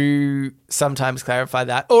do sometimes clarify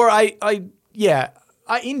that. Or I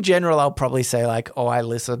in general, I'll probably say like, oh, I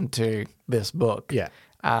listened to this book. Yeah.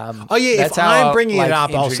 That's if how I'm bringing it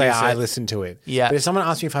up, I'll say introduce I it. listened to it. Yeah. But if someone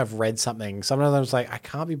asks me if I've read something, sometimes I'm like, I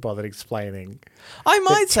can't be bothered explaining. I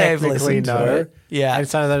might But say I've technically, listened to it. Yeah. And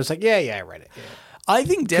sometimes I'm just like, yeah, I read it. Yeah. I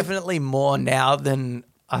think definitely more now than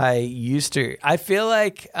I used to. I feel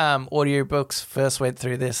like audiobooks first went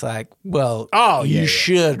through this like, well, you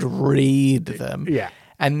should read them. Yeah.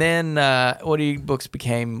 And then audiobooks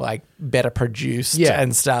became like better produced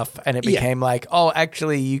and stuff. And it became like, oh,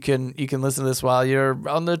 actually you can listen to this while you're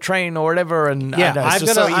on the train or whatever. And I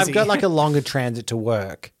don't know, I've got like a longer transit to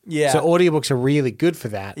work. Yeah. So audiobooks are really good for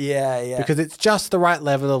that. Yeah. Because it's just the right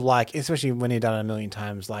level of like, especially when you've done it a million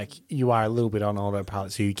times, like you are a little bit on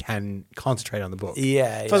autopilot so you can concentrate on the book.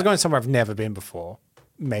 Yeah. If I was going somewhere I've never been before,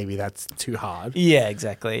 maybe that's too hard. Yeah,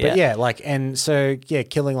 exactly. But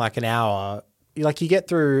killing like an hour, like you get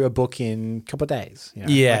through a book in a couple of days. You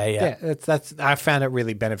know? That's I found it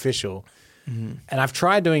really beneficial. Mm-hmm. And I've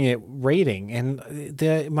tried doing it reading,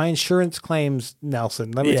 and my insurance claims,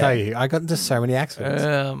 Nelson, let me tell you, I got into so many accidents.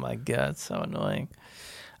 Oh my God, so annoying.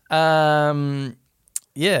 Are there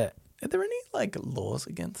any like laws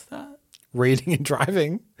against that? Reading and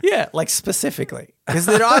driving? Yeah, like specifically. Because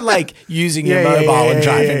they're not like using your mobile and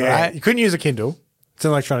driving, right? You couldn't use a Kindle. It's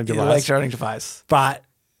an electronic device. But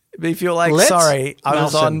if you're like, sorry, I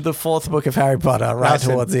was on the fourth book of Harry Potter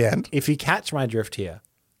towards the end. If you catch my drift here,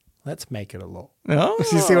 let's make it a law. Oh,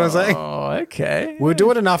 you see what I'm saying? Oh, okay. We'll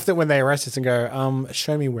do it enough that when they arrest us and go,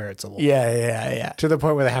 show me where it's a law. Yeah. To the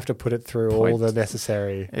point where they have to put it through all the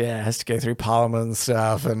necessary. Yeah, it has to go through Parliament and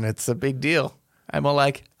stuff, and it's a big deal. And we're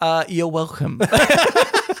like, you're welcome.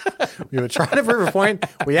 We were trying to prove a point.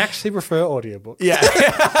 We actually prefer audiobooks. Yeah.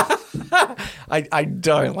 I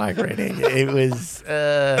don't like reading. It was,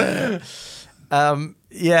 yeah.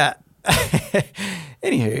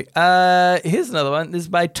 Anywho, here's another one. This is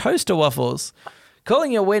by Toaster Waffles.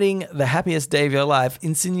 Calling your wedding the happiest day of your life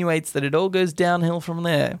insinuates that it all goes downhill from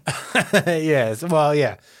there. Yes. Well,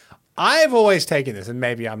 yeah. I've always taken this, and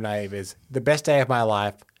maybe I'm naive, as the best day of my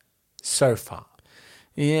life so far.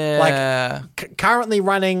 Yeah. Like, currently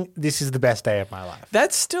running, this is the best day of my life.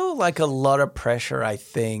 That's still like a lot of pressure, I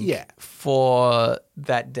think, Yeah. for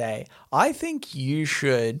that day. I think you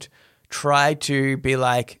should try to be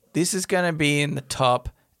like, this is going to be in the top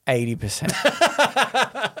 80%.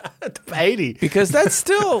 Top 80. Because that's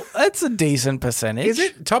a decent percentage. Is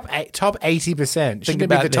it top 80%? Shouldn't it be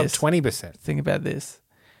about the top this. 20%? Think about this.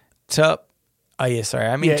 Top Oh, yeah, sorry.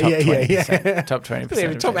 I mean Yeah, top yeah, 20%. yeah, yeah. Top 20%. Yeah,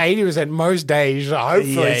 of top days. 80% most days,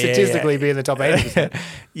 hopefully, Yeah, yeah, statistically yeah. be in the top 80%.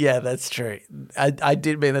 Yeah, that's true. I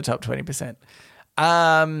did be in the top 20%.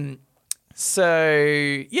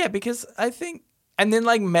 So, yeah, because I think, and then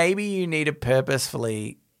like maybe you need to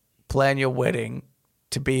purposefully plan your wedding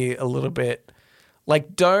to be a little bit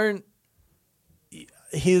like,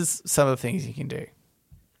 here's some of the things you can do.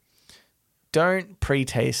 Don't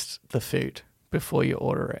pre-taste the food before you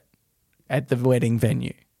order it at the wedding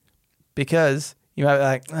venue, because you might be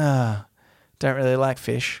like, don't really like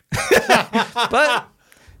fish, but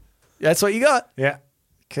that's what you got Yeah.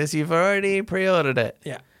 because you've already pre-ordered it.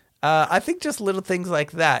 Yeah. I think just little things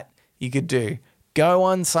like that you could do. Go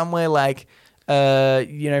on somewhere like,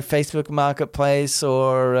 Facebook Marketplace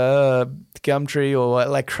or Gumtree or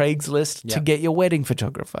like Craigslist to Yeah. get your wedding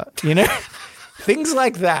photographer. Things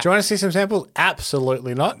like that. Do you want to see some samples?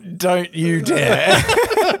 Absolutely not. Don't you dare.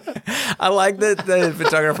 I like that the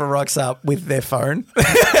photographer rocks up with their phone.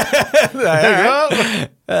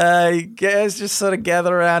 You guys just sort of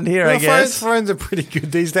gather around here, I guess. Phones are pretty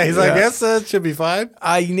good these days, I Yeah. guess. It should be fine.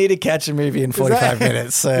 You need to catch a movie in 45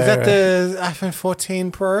 minutes. So. Is that the iPhone 14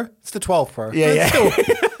 Pro? It's the 12 Pro. Yeah, yeah.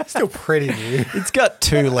 It's still pretty new. It's got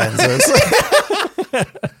 2 lenses.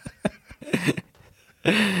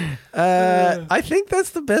 I think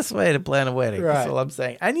that's the best way to plan a wedding. That's Right. all I'm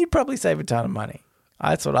saying. And you'd probably save a ton of money.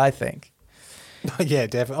 That's what I think. Yeah,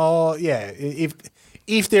 definitely. Oh, yeah.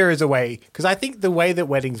 If there is a way, because I think the way that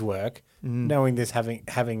weddings work, knowing this,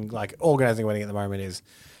 having like organizing a wedding at the moment is,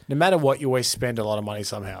 no matter what, you always spend a lot of money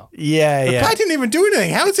somehow. Yeah, But I didn't even do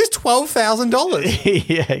anything. How is this $12,000?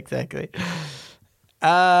 yeah, exactly. All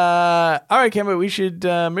right, Kemba, we should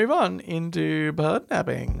move on into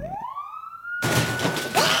podnapping.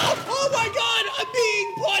 Oh my God, I'm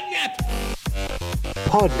being podnapped.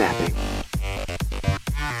 Podnapping.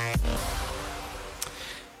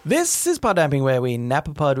 This is Podnapping, where we nap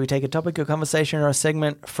a pod. We take a topic, a conversation, or a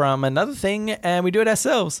segment from another thing, and we do it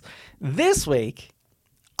ourselves. This week,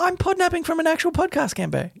 I'm podnapping from an actual podcast,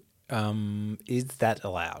 Kemba. Is that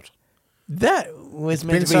allowed? That was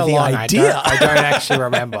meant Been to be so the long, idea. I don't actually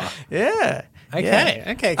remember. Yeah. Okay,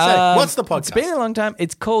 Yeah. okay. So, what's the podcast? It's been a long time.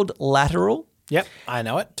 It's called Lateral. Yep, I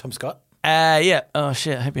know it. Tom Scott. Yeah. Oh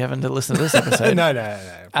shit. I hope you haven't listened to this episode. No.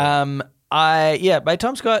 By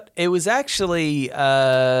Tom Scott. It was actually.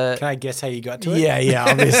 Can I guess how you got to it? Yeah.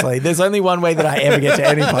 Obviously, there's only one way that I ever get to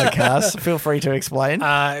any podcast. Feel free to explain.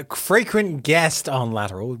 Frequent guest on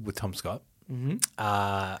Lateral with Tom Scott. Mm-hmm.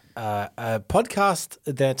 A podcast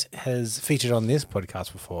that has featured on this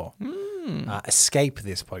podcast before. Escape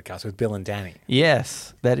This Podcast with Bill and Danny.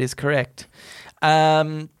 Yes, that is correct.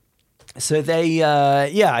 So they,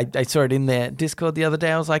 I saw it in their Discord the other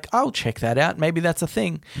day. I was like, I'll check that out. Maybe that's a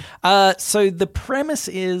thing. So the premise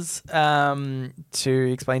is, to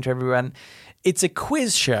explain to everyone, it's a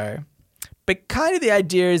quiz show, but kind of the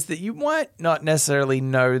idea is that you might not necessarily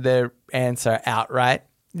know the answer outright.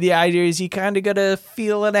 The idea is you kind of got to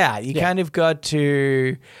feel it out. You kind of got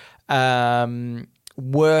to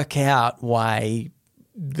work out why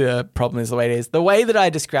the problem is the way it is. The way that I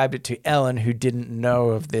described it to Ellen, who didn't know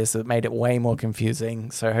of this, it made it way more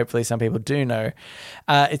confusing. So hopefully some people do know.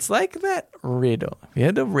 It's like that riddle. Have you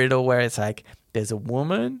heard the riddle where it's like, there's a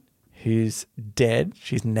woman who's dead.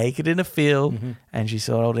 She's naked in a field and she's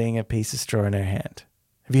holding a piece of straw in her hand.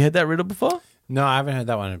 Have you heard that riddle before? No, I haven't heard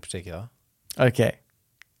that one in particular. Okay.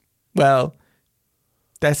 Well,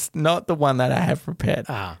 that's not the one that I have prepared.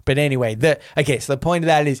 But anyway, so the point of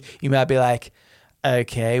that is you might be like,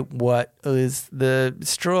 okay, what is the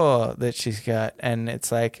straw that she's got? And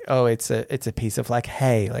it's like, oh, it's a piece of like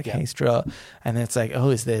hay, hay straw. And then it's like, oh,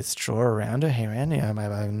 is there straw around her? Hay around her? I might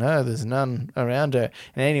be like, no, there's none around her.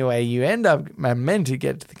 And anyway, you end up meant to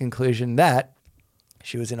get to the conclusion that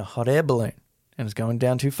she was in a hot air balloon and was going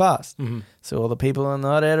down too fast. Mm-hmm. So all the people in the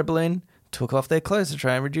hot air balloon took off their clothes to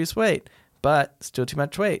try and reduce weight, but still too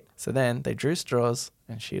much weight. So then they drew straws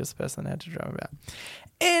and she was the person that had to draw them out.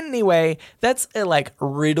 Anyway, that's a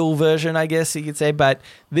riddle version, I guess you could say, but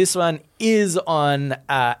this one is on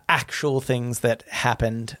actual things that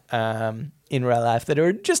happened in real life that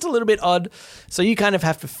are just a little bit odd. So you kind of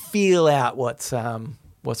have to feel out what's real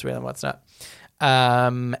and what's not.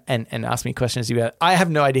 And ask me questions about it. I have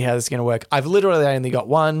no idea how this is going to work. I've literally only got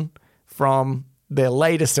one from their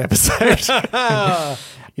latest episode.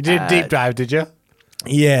 You did a deep dive, did you?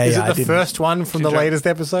 Yeah, Is yeah. it the first one from the latest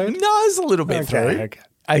episode? No, it's a little bit through.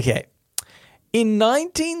 Okay. In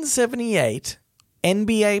 1978,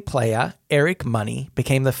 NBA player Eric Money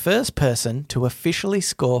became the first person to officially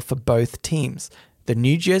score for both teams, the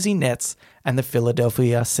New Jersey Nets and the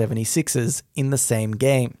Philadelphia 76ers, in the same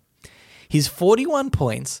game. His 41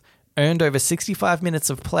 points, earned over 65 minutes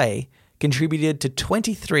of play, contributed to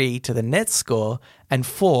 23 to the Nets score and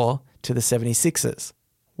 4 to the 76ers.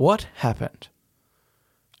 What happened?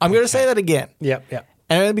 I'm going to say that again. Yep.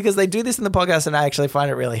 And only because they do this in the podcast and I actually find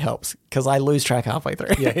it really helps because I lose track halfway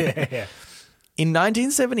through. Yeah. In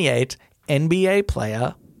 1978, NBA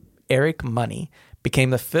player Eric Money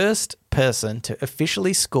became the first person to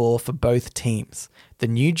officially score for both teams, the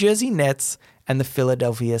New Jersey Nets and the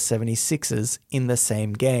Philadelphia 76ers, in the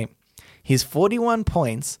same game. His 41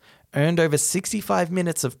 points, earned over 65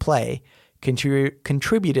 minutes of play,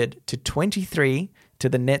 contributed to 23 to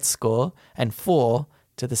the Nets score and 4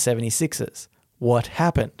 to the 76ers. What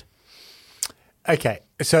happened? Okay,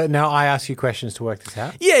 so now I ask you questions to work this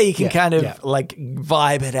out. Yeah, you can kind of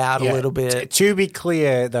vibe it out a little bit. To be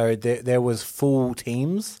clear, though, there was full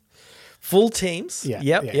teams. Full teams.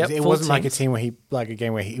 Yep. It wasn't like a team where a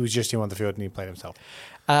game where he was just him on the field and he played himself.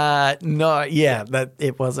 That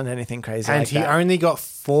it wasn't anything crazy. And he only got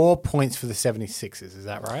 4 points for the 76ers. Is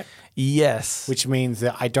that right? Yes. Which means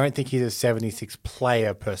that I don't think he's a 76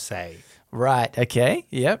 player per se. Right. Okay.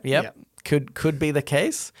 Yep. Could be the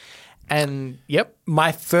case. And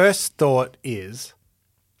my first thought is,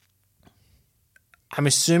 I'm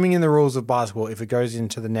assuming in the rules of basketball, if it goes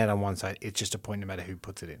into the net on one side, it's just a point no matter who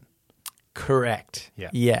puts it in. Correct. Yeah.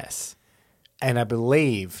 Yes. And I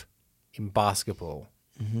believe in basketball,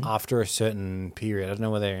 after a certain period, I don't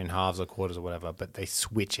know whether they're in halves or quarters or whatever, but they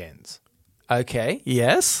switch ends. Okay.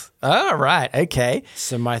 Yes. Oh, right. Okay.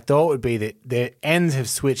 So my thought would be that their ends have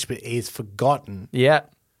switched, but he's forgotten. Yeah.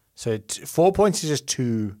 So 4 points is just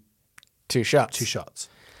two shots.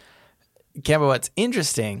 Kemba, what's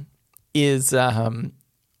interesting is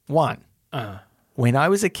one. When I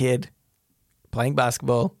was a kid playing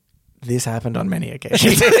basketball, this happened on many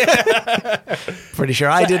occasions. Pretty sure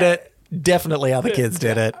I did it. Definitely other kids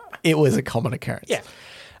did it. It was a common occurrence. Yeah.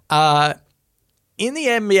 In the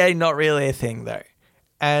NBA, not really a thing though.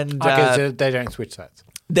 And so they don't switch sides.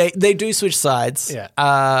 They do switch sides. Yeah.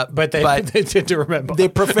 But they tend to remember. They're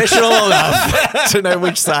professional enough to know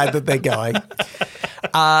which side that they're going.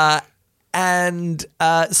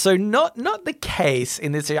 So not the case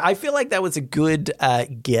in this area. I feel like that was a good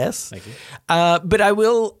guess. Thank you. But I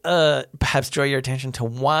will perhaps draw your attention to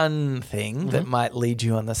one thing that might lead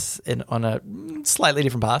you on a slightly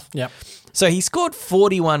different path. Yep. So he scored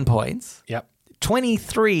 41 points. Yep.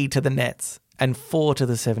 23 to the Nets and 4 to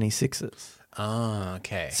the 76ers. Oh,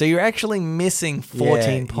 okay. So you're actually missing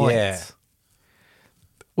 14 points. Yeah.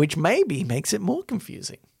 Which maybe makes it more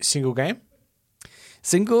confusing. Single game?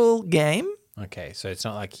 Single game? Okay, so it's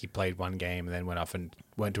not like he played one game and then went off and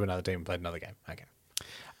went to another team and played another game. Okay.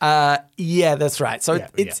 Yeah, that's right. So Yeah,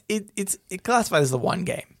 it's classified as the one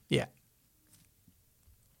game. Yeah.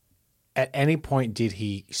 At any point did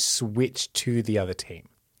he switch to the other team?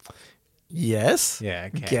 Yes. Yeah,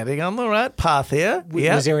 okay. Getting on the right path here.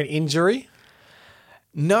 Was there an injury?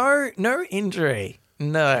 No injury.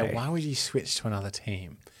 No. Why would you switch to another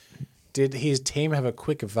team? Did his team have a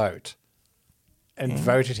quick vote and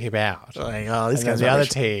voted him out? Like, this and then guy's the other rubbish.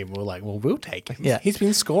 team were like, well, we'll take him. Yeah. He's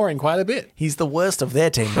been scoring quite a bit. He's the worst of their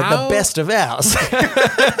team, but How- the best of ours.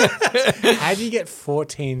 How do you get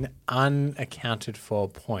 14 unaccounted for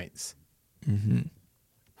points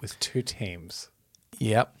with two teams?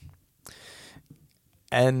 Yep.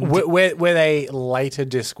 And Were they later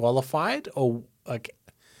disqualified, or like?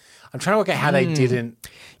 I'm trying to work out how they didn't.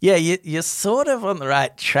 yeah, you're sort of on the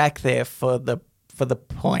right track there for the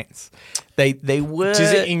points. They were.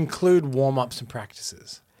 Does it include warm ups and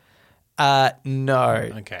practices? No.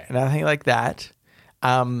 Okay. Nothing like that.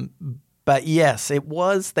 But yes, it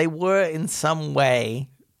was. They were in some way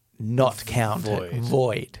not counted.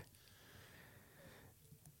 Void.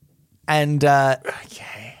 And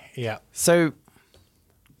Okay. Yeah. so,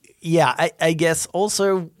 yeah, I guess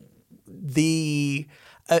also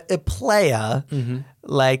a player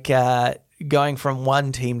like going from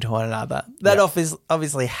one team to another that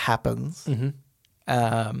obviously happens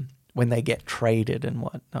when they get traded and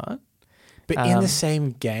whatnot. But in the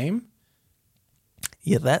same game?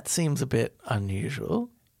 Yeah, that seems a bit unusual.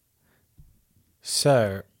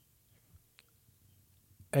 So,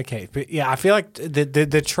 okay. But yeah, I feel like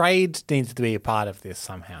the trade needs to be a part of this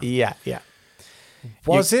somehow. Yeah.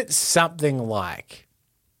 Was it something like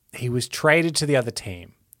he was traded to the other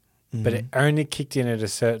team, but it only kicked in at a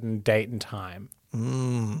certain date and time,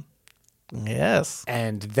 Yes.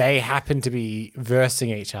 and they happened to be versing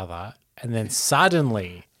each other, and then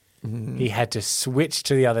suddenly he had to switch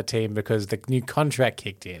to the other team because the new contract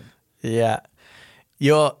kicked in? Yeah.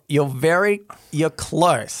 You're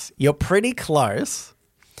close. You're pretty close.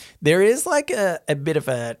 There is like a bit of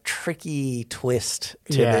a tricky twist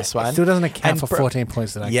to this one. It still doesn't account And for 14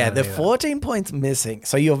 points that I Yeah, counted the either. 14 points missing.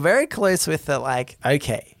 So you're very close with the like,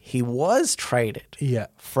 okay, he was traded Yeah.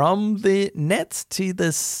 from the Nets to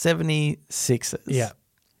the 76ers. Yeah.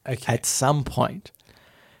 Okay. At some point.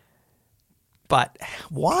 But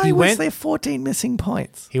why He was went- there 14 missing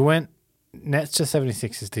points? He went Nets to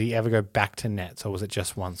 76ers. Did he ever go back to Nets, or was it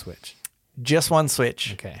just one switch? Just one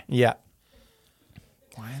switch. Okay. Yeah.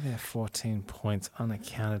 Why are there 14 points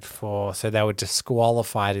unaccounted for? So they were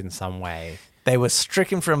disqualified in some way. They were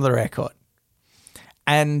stricken from the record.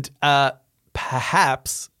 And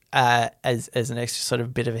perhaps, as an extra sort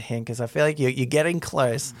of bit of a hint, because I feel like you're getting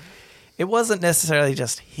close, it wasn't necessarily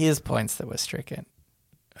just his points that were stricken.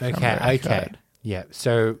 Okay. the Okay. record. Yeah.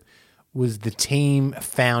 So was the team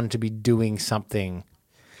found to be doing something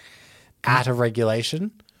out of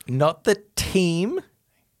regulation? Not the team,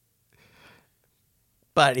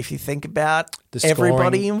 but if you think about The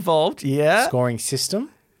everybody scoring- involved, yeah, Scoring system?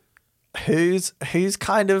 who's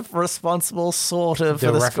kind of responsible, sort of, The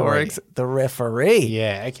for the referee. scoring? The referee.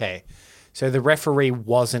 Yeah. Okay. So the referee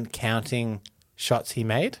wasn't counting shots he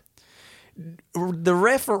made? The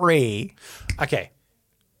referee. Okay.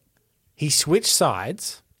 He switched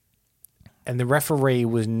sides, and the referee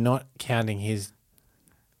was not counting his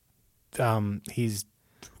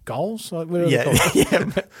goals. What are they called? Yeah,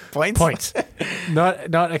 points. Points.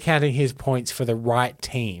 not accounting his points for the right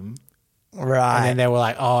team. Right. And then they were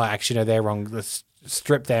like, "Oh, actually, no, they're wrong. Let's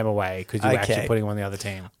strip them away because you were Okay. actually putting them on the other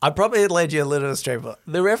team." I probably led you a little astray, but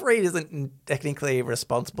the referee isn't technically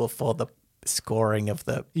responsible for the scoring of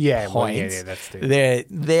the Yeah, points. well, yeah, that's the- They're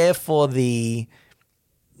there for the,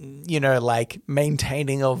 like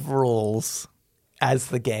maintaining of rules as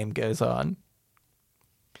the game goes on.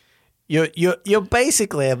 You're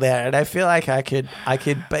basically there, and I feel like I could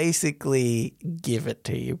basically give it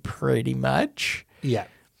to you pretty much. Yeah.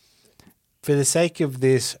 For the sake of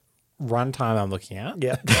this runtime I'm looking at,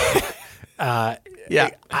 Yeah. yeah,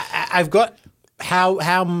 I've got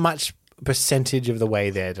how much percentage of the way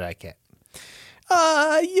there did I get?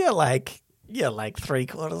 You're like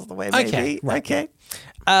 3/4 of the way, maybe. Okay, right. Okay.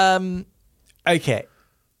 Okay.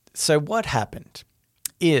 So what happened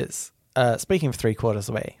is, speaking of 3/4 of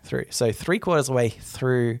the way through, so 3/4 of the way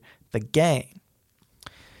through the game,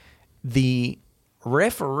 the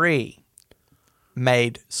referee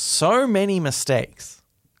made so many mistakes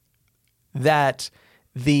that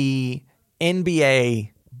the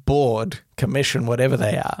NBA board, commission, whatever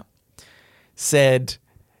they are, said,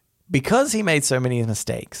 because he made so many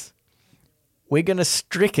mistakes, we're going to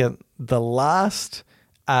stricken the last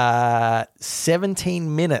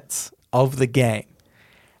 17 minutes of the game,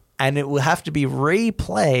 and it will have to be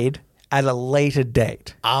replayed at a later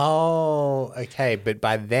date. Oh, okay. But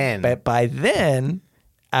by then, But by then,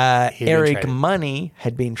 been Eric traded. Money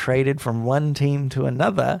had been traded from one team to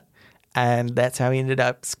another, and that's how he ended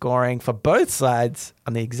up scoring for both sides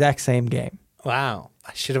on the exact same game. wow,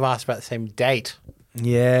 I should have asked about the same date.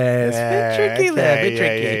 Yes, bit tricky there, okay, bit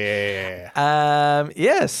tricky.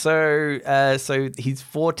 Yeah. So his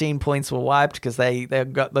 14 points were wiped because they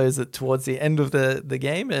got those towards the end of the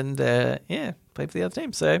game, and played for the other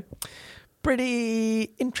team. So pretty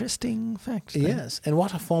interesting fact. there. Yes, and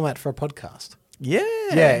what a format for a podcast. Yeah.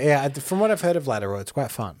 Yeah. From what I've heard of Ladder Roll, it's quite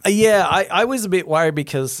fun. Yeah, I was a bit worried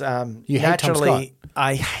because You hate Tom naturally Scott.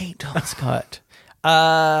 I hate Tom Scott.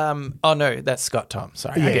 Oh no, that's Scott Tom.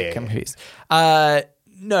 Sorry, I Yeah, get yeah. confused.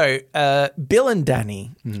 No, Bill and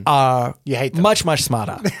Danny are You hate them. much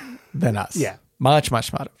smarter than us. Yeah. much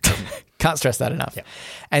smarter. Can't stress that enough. Yeah.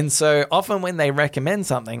 And so often when they recommend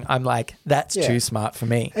something, I'm like, that's Yeah. too smart for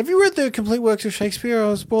me. Have you read the complete works of Shakespeare? I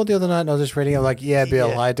was bored the other night and I was just reading. I'm like, yeah, Bill,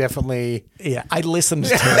 Yeah. I definitely. Yeah, I listened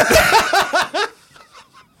to it.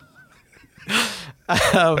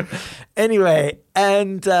 Anyway,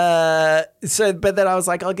 and but then I was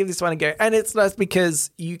like, I'll give this one a go. And it's nice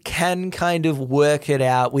because you can kind of work it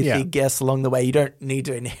out with Yeah. your guests along the way. You don't need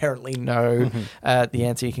to inherently know the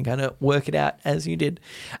answer. You can kind of work it out as you did.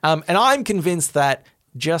 And I'm convinced that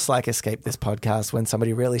just like Escape This Podcast, when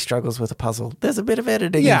somebody really struggles with a puzzle, there's a bit of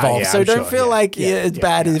editing Yeah, involved. yeah, so I'm don't sure. feel Yeah. like Yeah, it's yeah,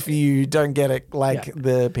 bad yeah. if you don't get it like Yeah.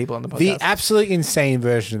 the people on the podcast. The absolutely insane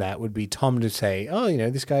version of that would be Tom to say, oh,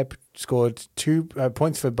 this guy scored 2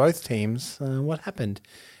 points for both teams. What happened?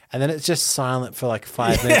 And then it's just silent for like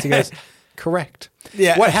 5 minutes. He goes, correct.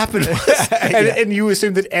 Yeah. What happened was, and you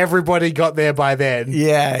assume that everybody got there by then.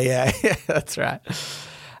 Yeah, that's right.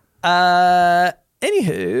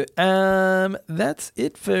 Anywho, that's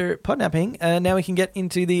it for podnapping. Now we can get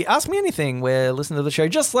into the Ask Me Anything, where listener to the show,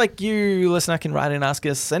 just like you, listener, can write and ask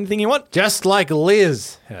us anything you want. Just like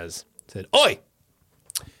Liz has said, oi,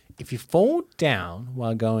 if you fall down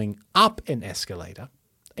while going up an escalator,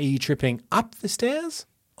 are you tripping up the stairs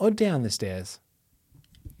or down the stairs?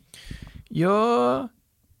 You're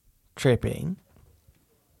tripping.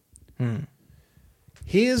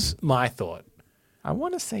 Here's my thought. I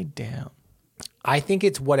want to say down. I think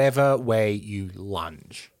it's whatever way you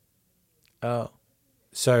lunge. Oh.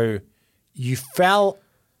 So you fell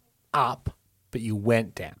up, but you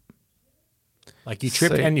went down. Like you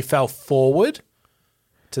tripped So- and you fell forward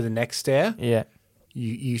to the next stair. Yeah.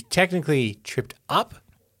 You technically tripped up,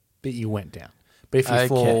 but you went down. But if you Okay.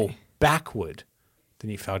 fall backward, then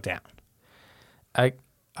you fell down.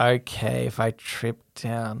 Okay, if I trip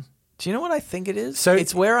down. Do you know what I think it is? So-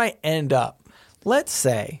 it's where I end up. Let's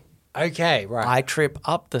say Okay, right. I trip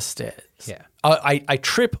up the stairs. Yeah. I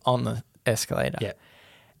trip on the escalator. Yeah.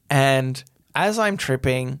 And as I'm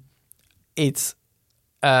tripping, it's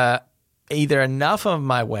either enough of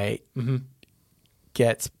my weight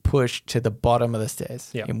gets pushed to the bottom of the stairs,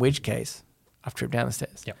 Yeah. in which case I've tripped down the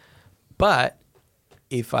stairs. Yeah. But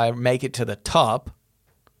if I make it to the top,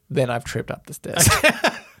 then I've tripped up the stairs.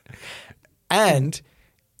 And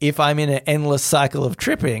if I'm in an endless cycle of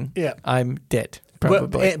tripping, Yeah. I'm dead,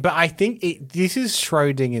 probably. But I think this is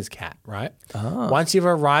Schrodinger's cat, right? Once you've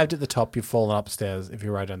arrived at the top, you've fallen upstairs. If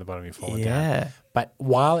you arrive down the bottom, you've fallen Yeah. down. But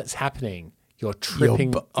while it's happening, you're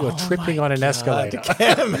tripping. You're tripping my on an God, escalator.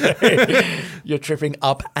 You're tripping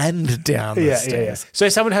up and down the stairs. So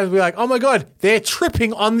someone has to be like, "Oh my god, they're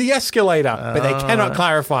tripping on the escalator," but they cannot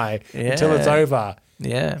clarify until it's Yeah. over.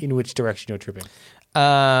 Yeah. In which direction you're tripping?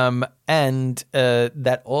 And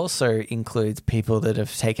that also includes people that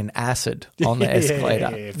have taken acid on the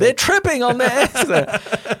escalator. yeah. They're tripping on the escalator.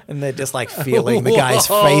 And they're just like feeling the guy's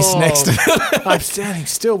face next to them. I'm standing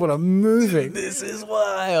still, but I'm moving. This is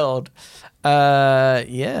wild.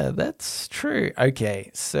 Yeah, that's true. Okay,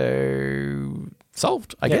 so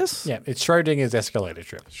solved, I guess. Yeah, it's Schrodinger's escalator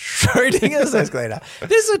trip. Schrodinger's escalator.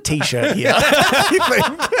 There's a T-shirt here.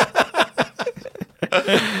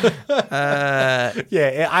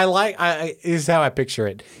 Yeah, I this is how I picture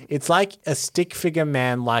it. It's like a stick figure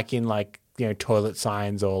man, like in toilet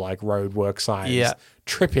signs or like road work signs. Yeah.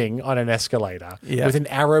 Tripping on an escalator Yeah. with an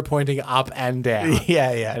arrow pointing up and down.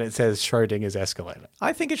 Yeah. And it says Schrodinger's escalator.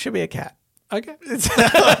 I think it should be a cat. Okay. Okay.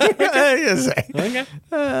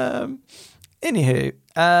 Anywho,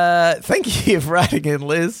 thank you for writing in,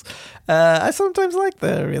 Liz. I sometimes like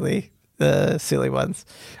the really silly ones.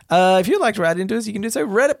 If you'd like to write into us, you can do so.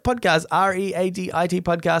 Reddit podcast, READIT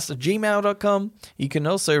podcast, gmail.com. You can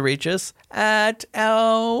also reach us at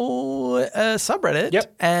our subreddit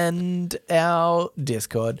Yep. and our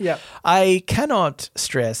Discord. Yep. I cannot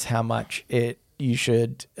stress how much you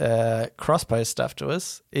should cross-post stuff to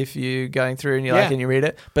us if you're going through and you like Yeah. and you read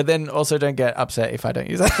it. But then also don't get upset if I don't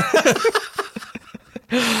use it.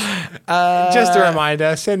 Just a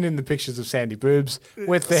reminder, send in the pictures of Sandy boobs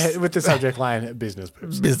with the subject line business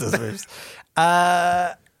boobs. Business moves.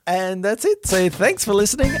 And that's it. So thanks for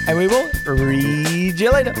listening, and we will read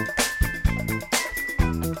you later.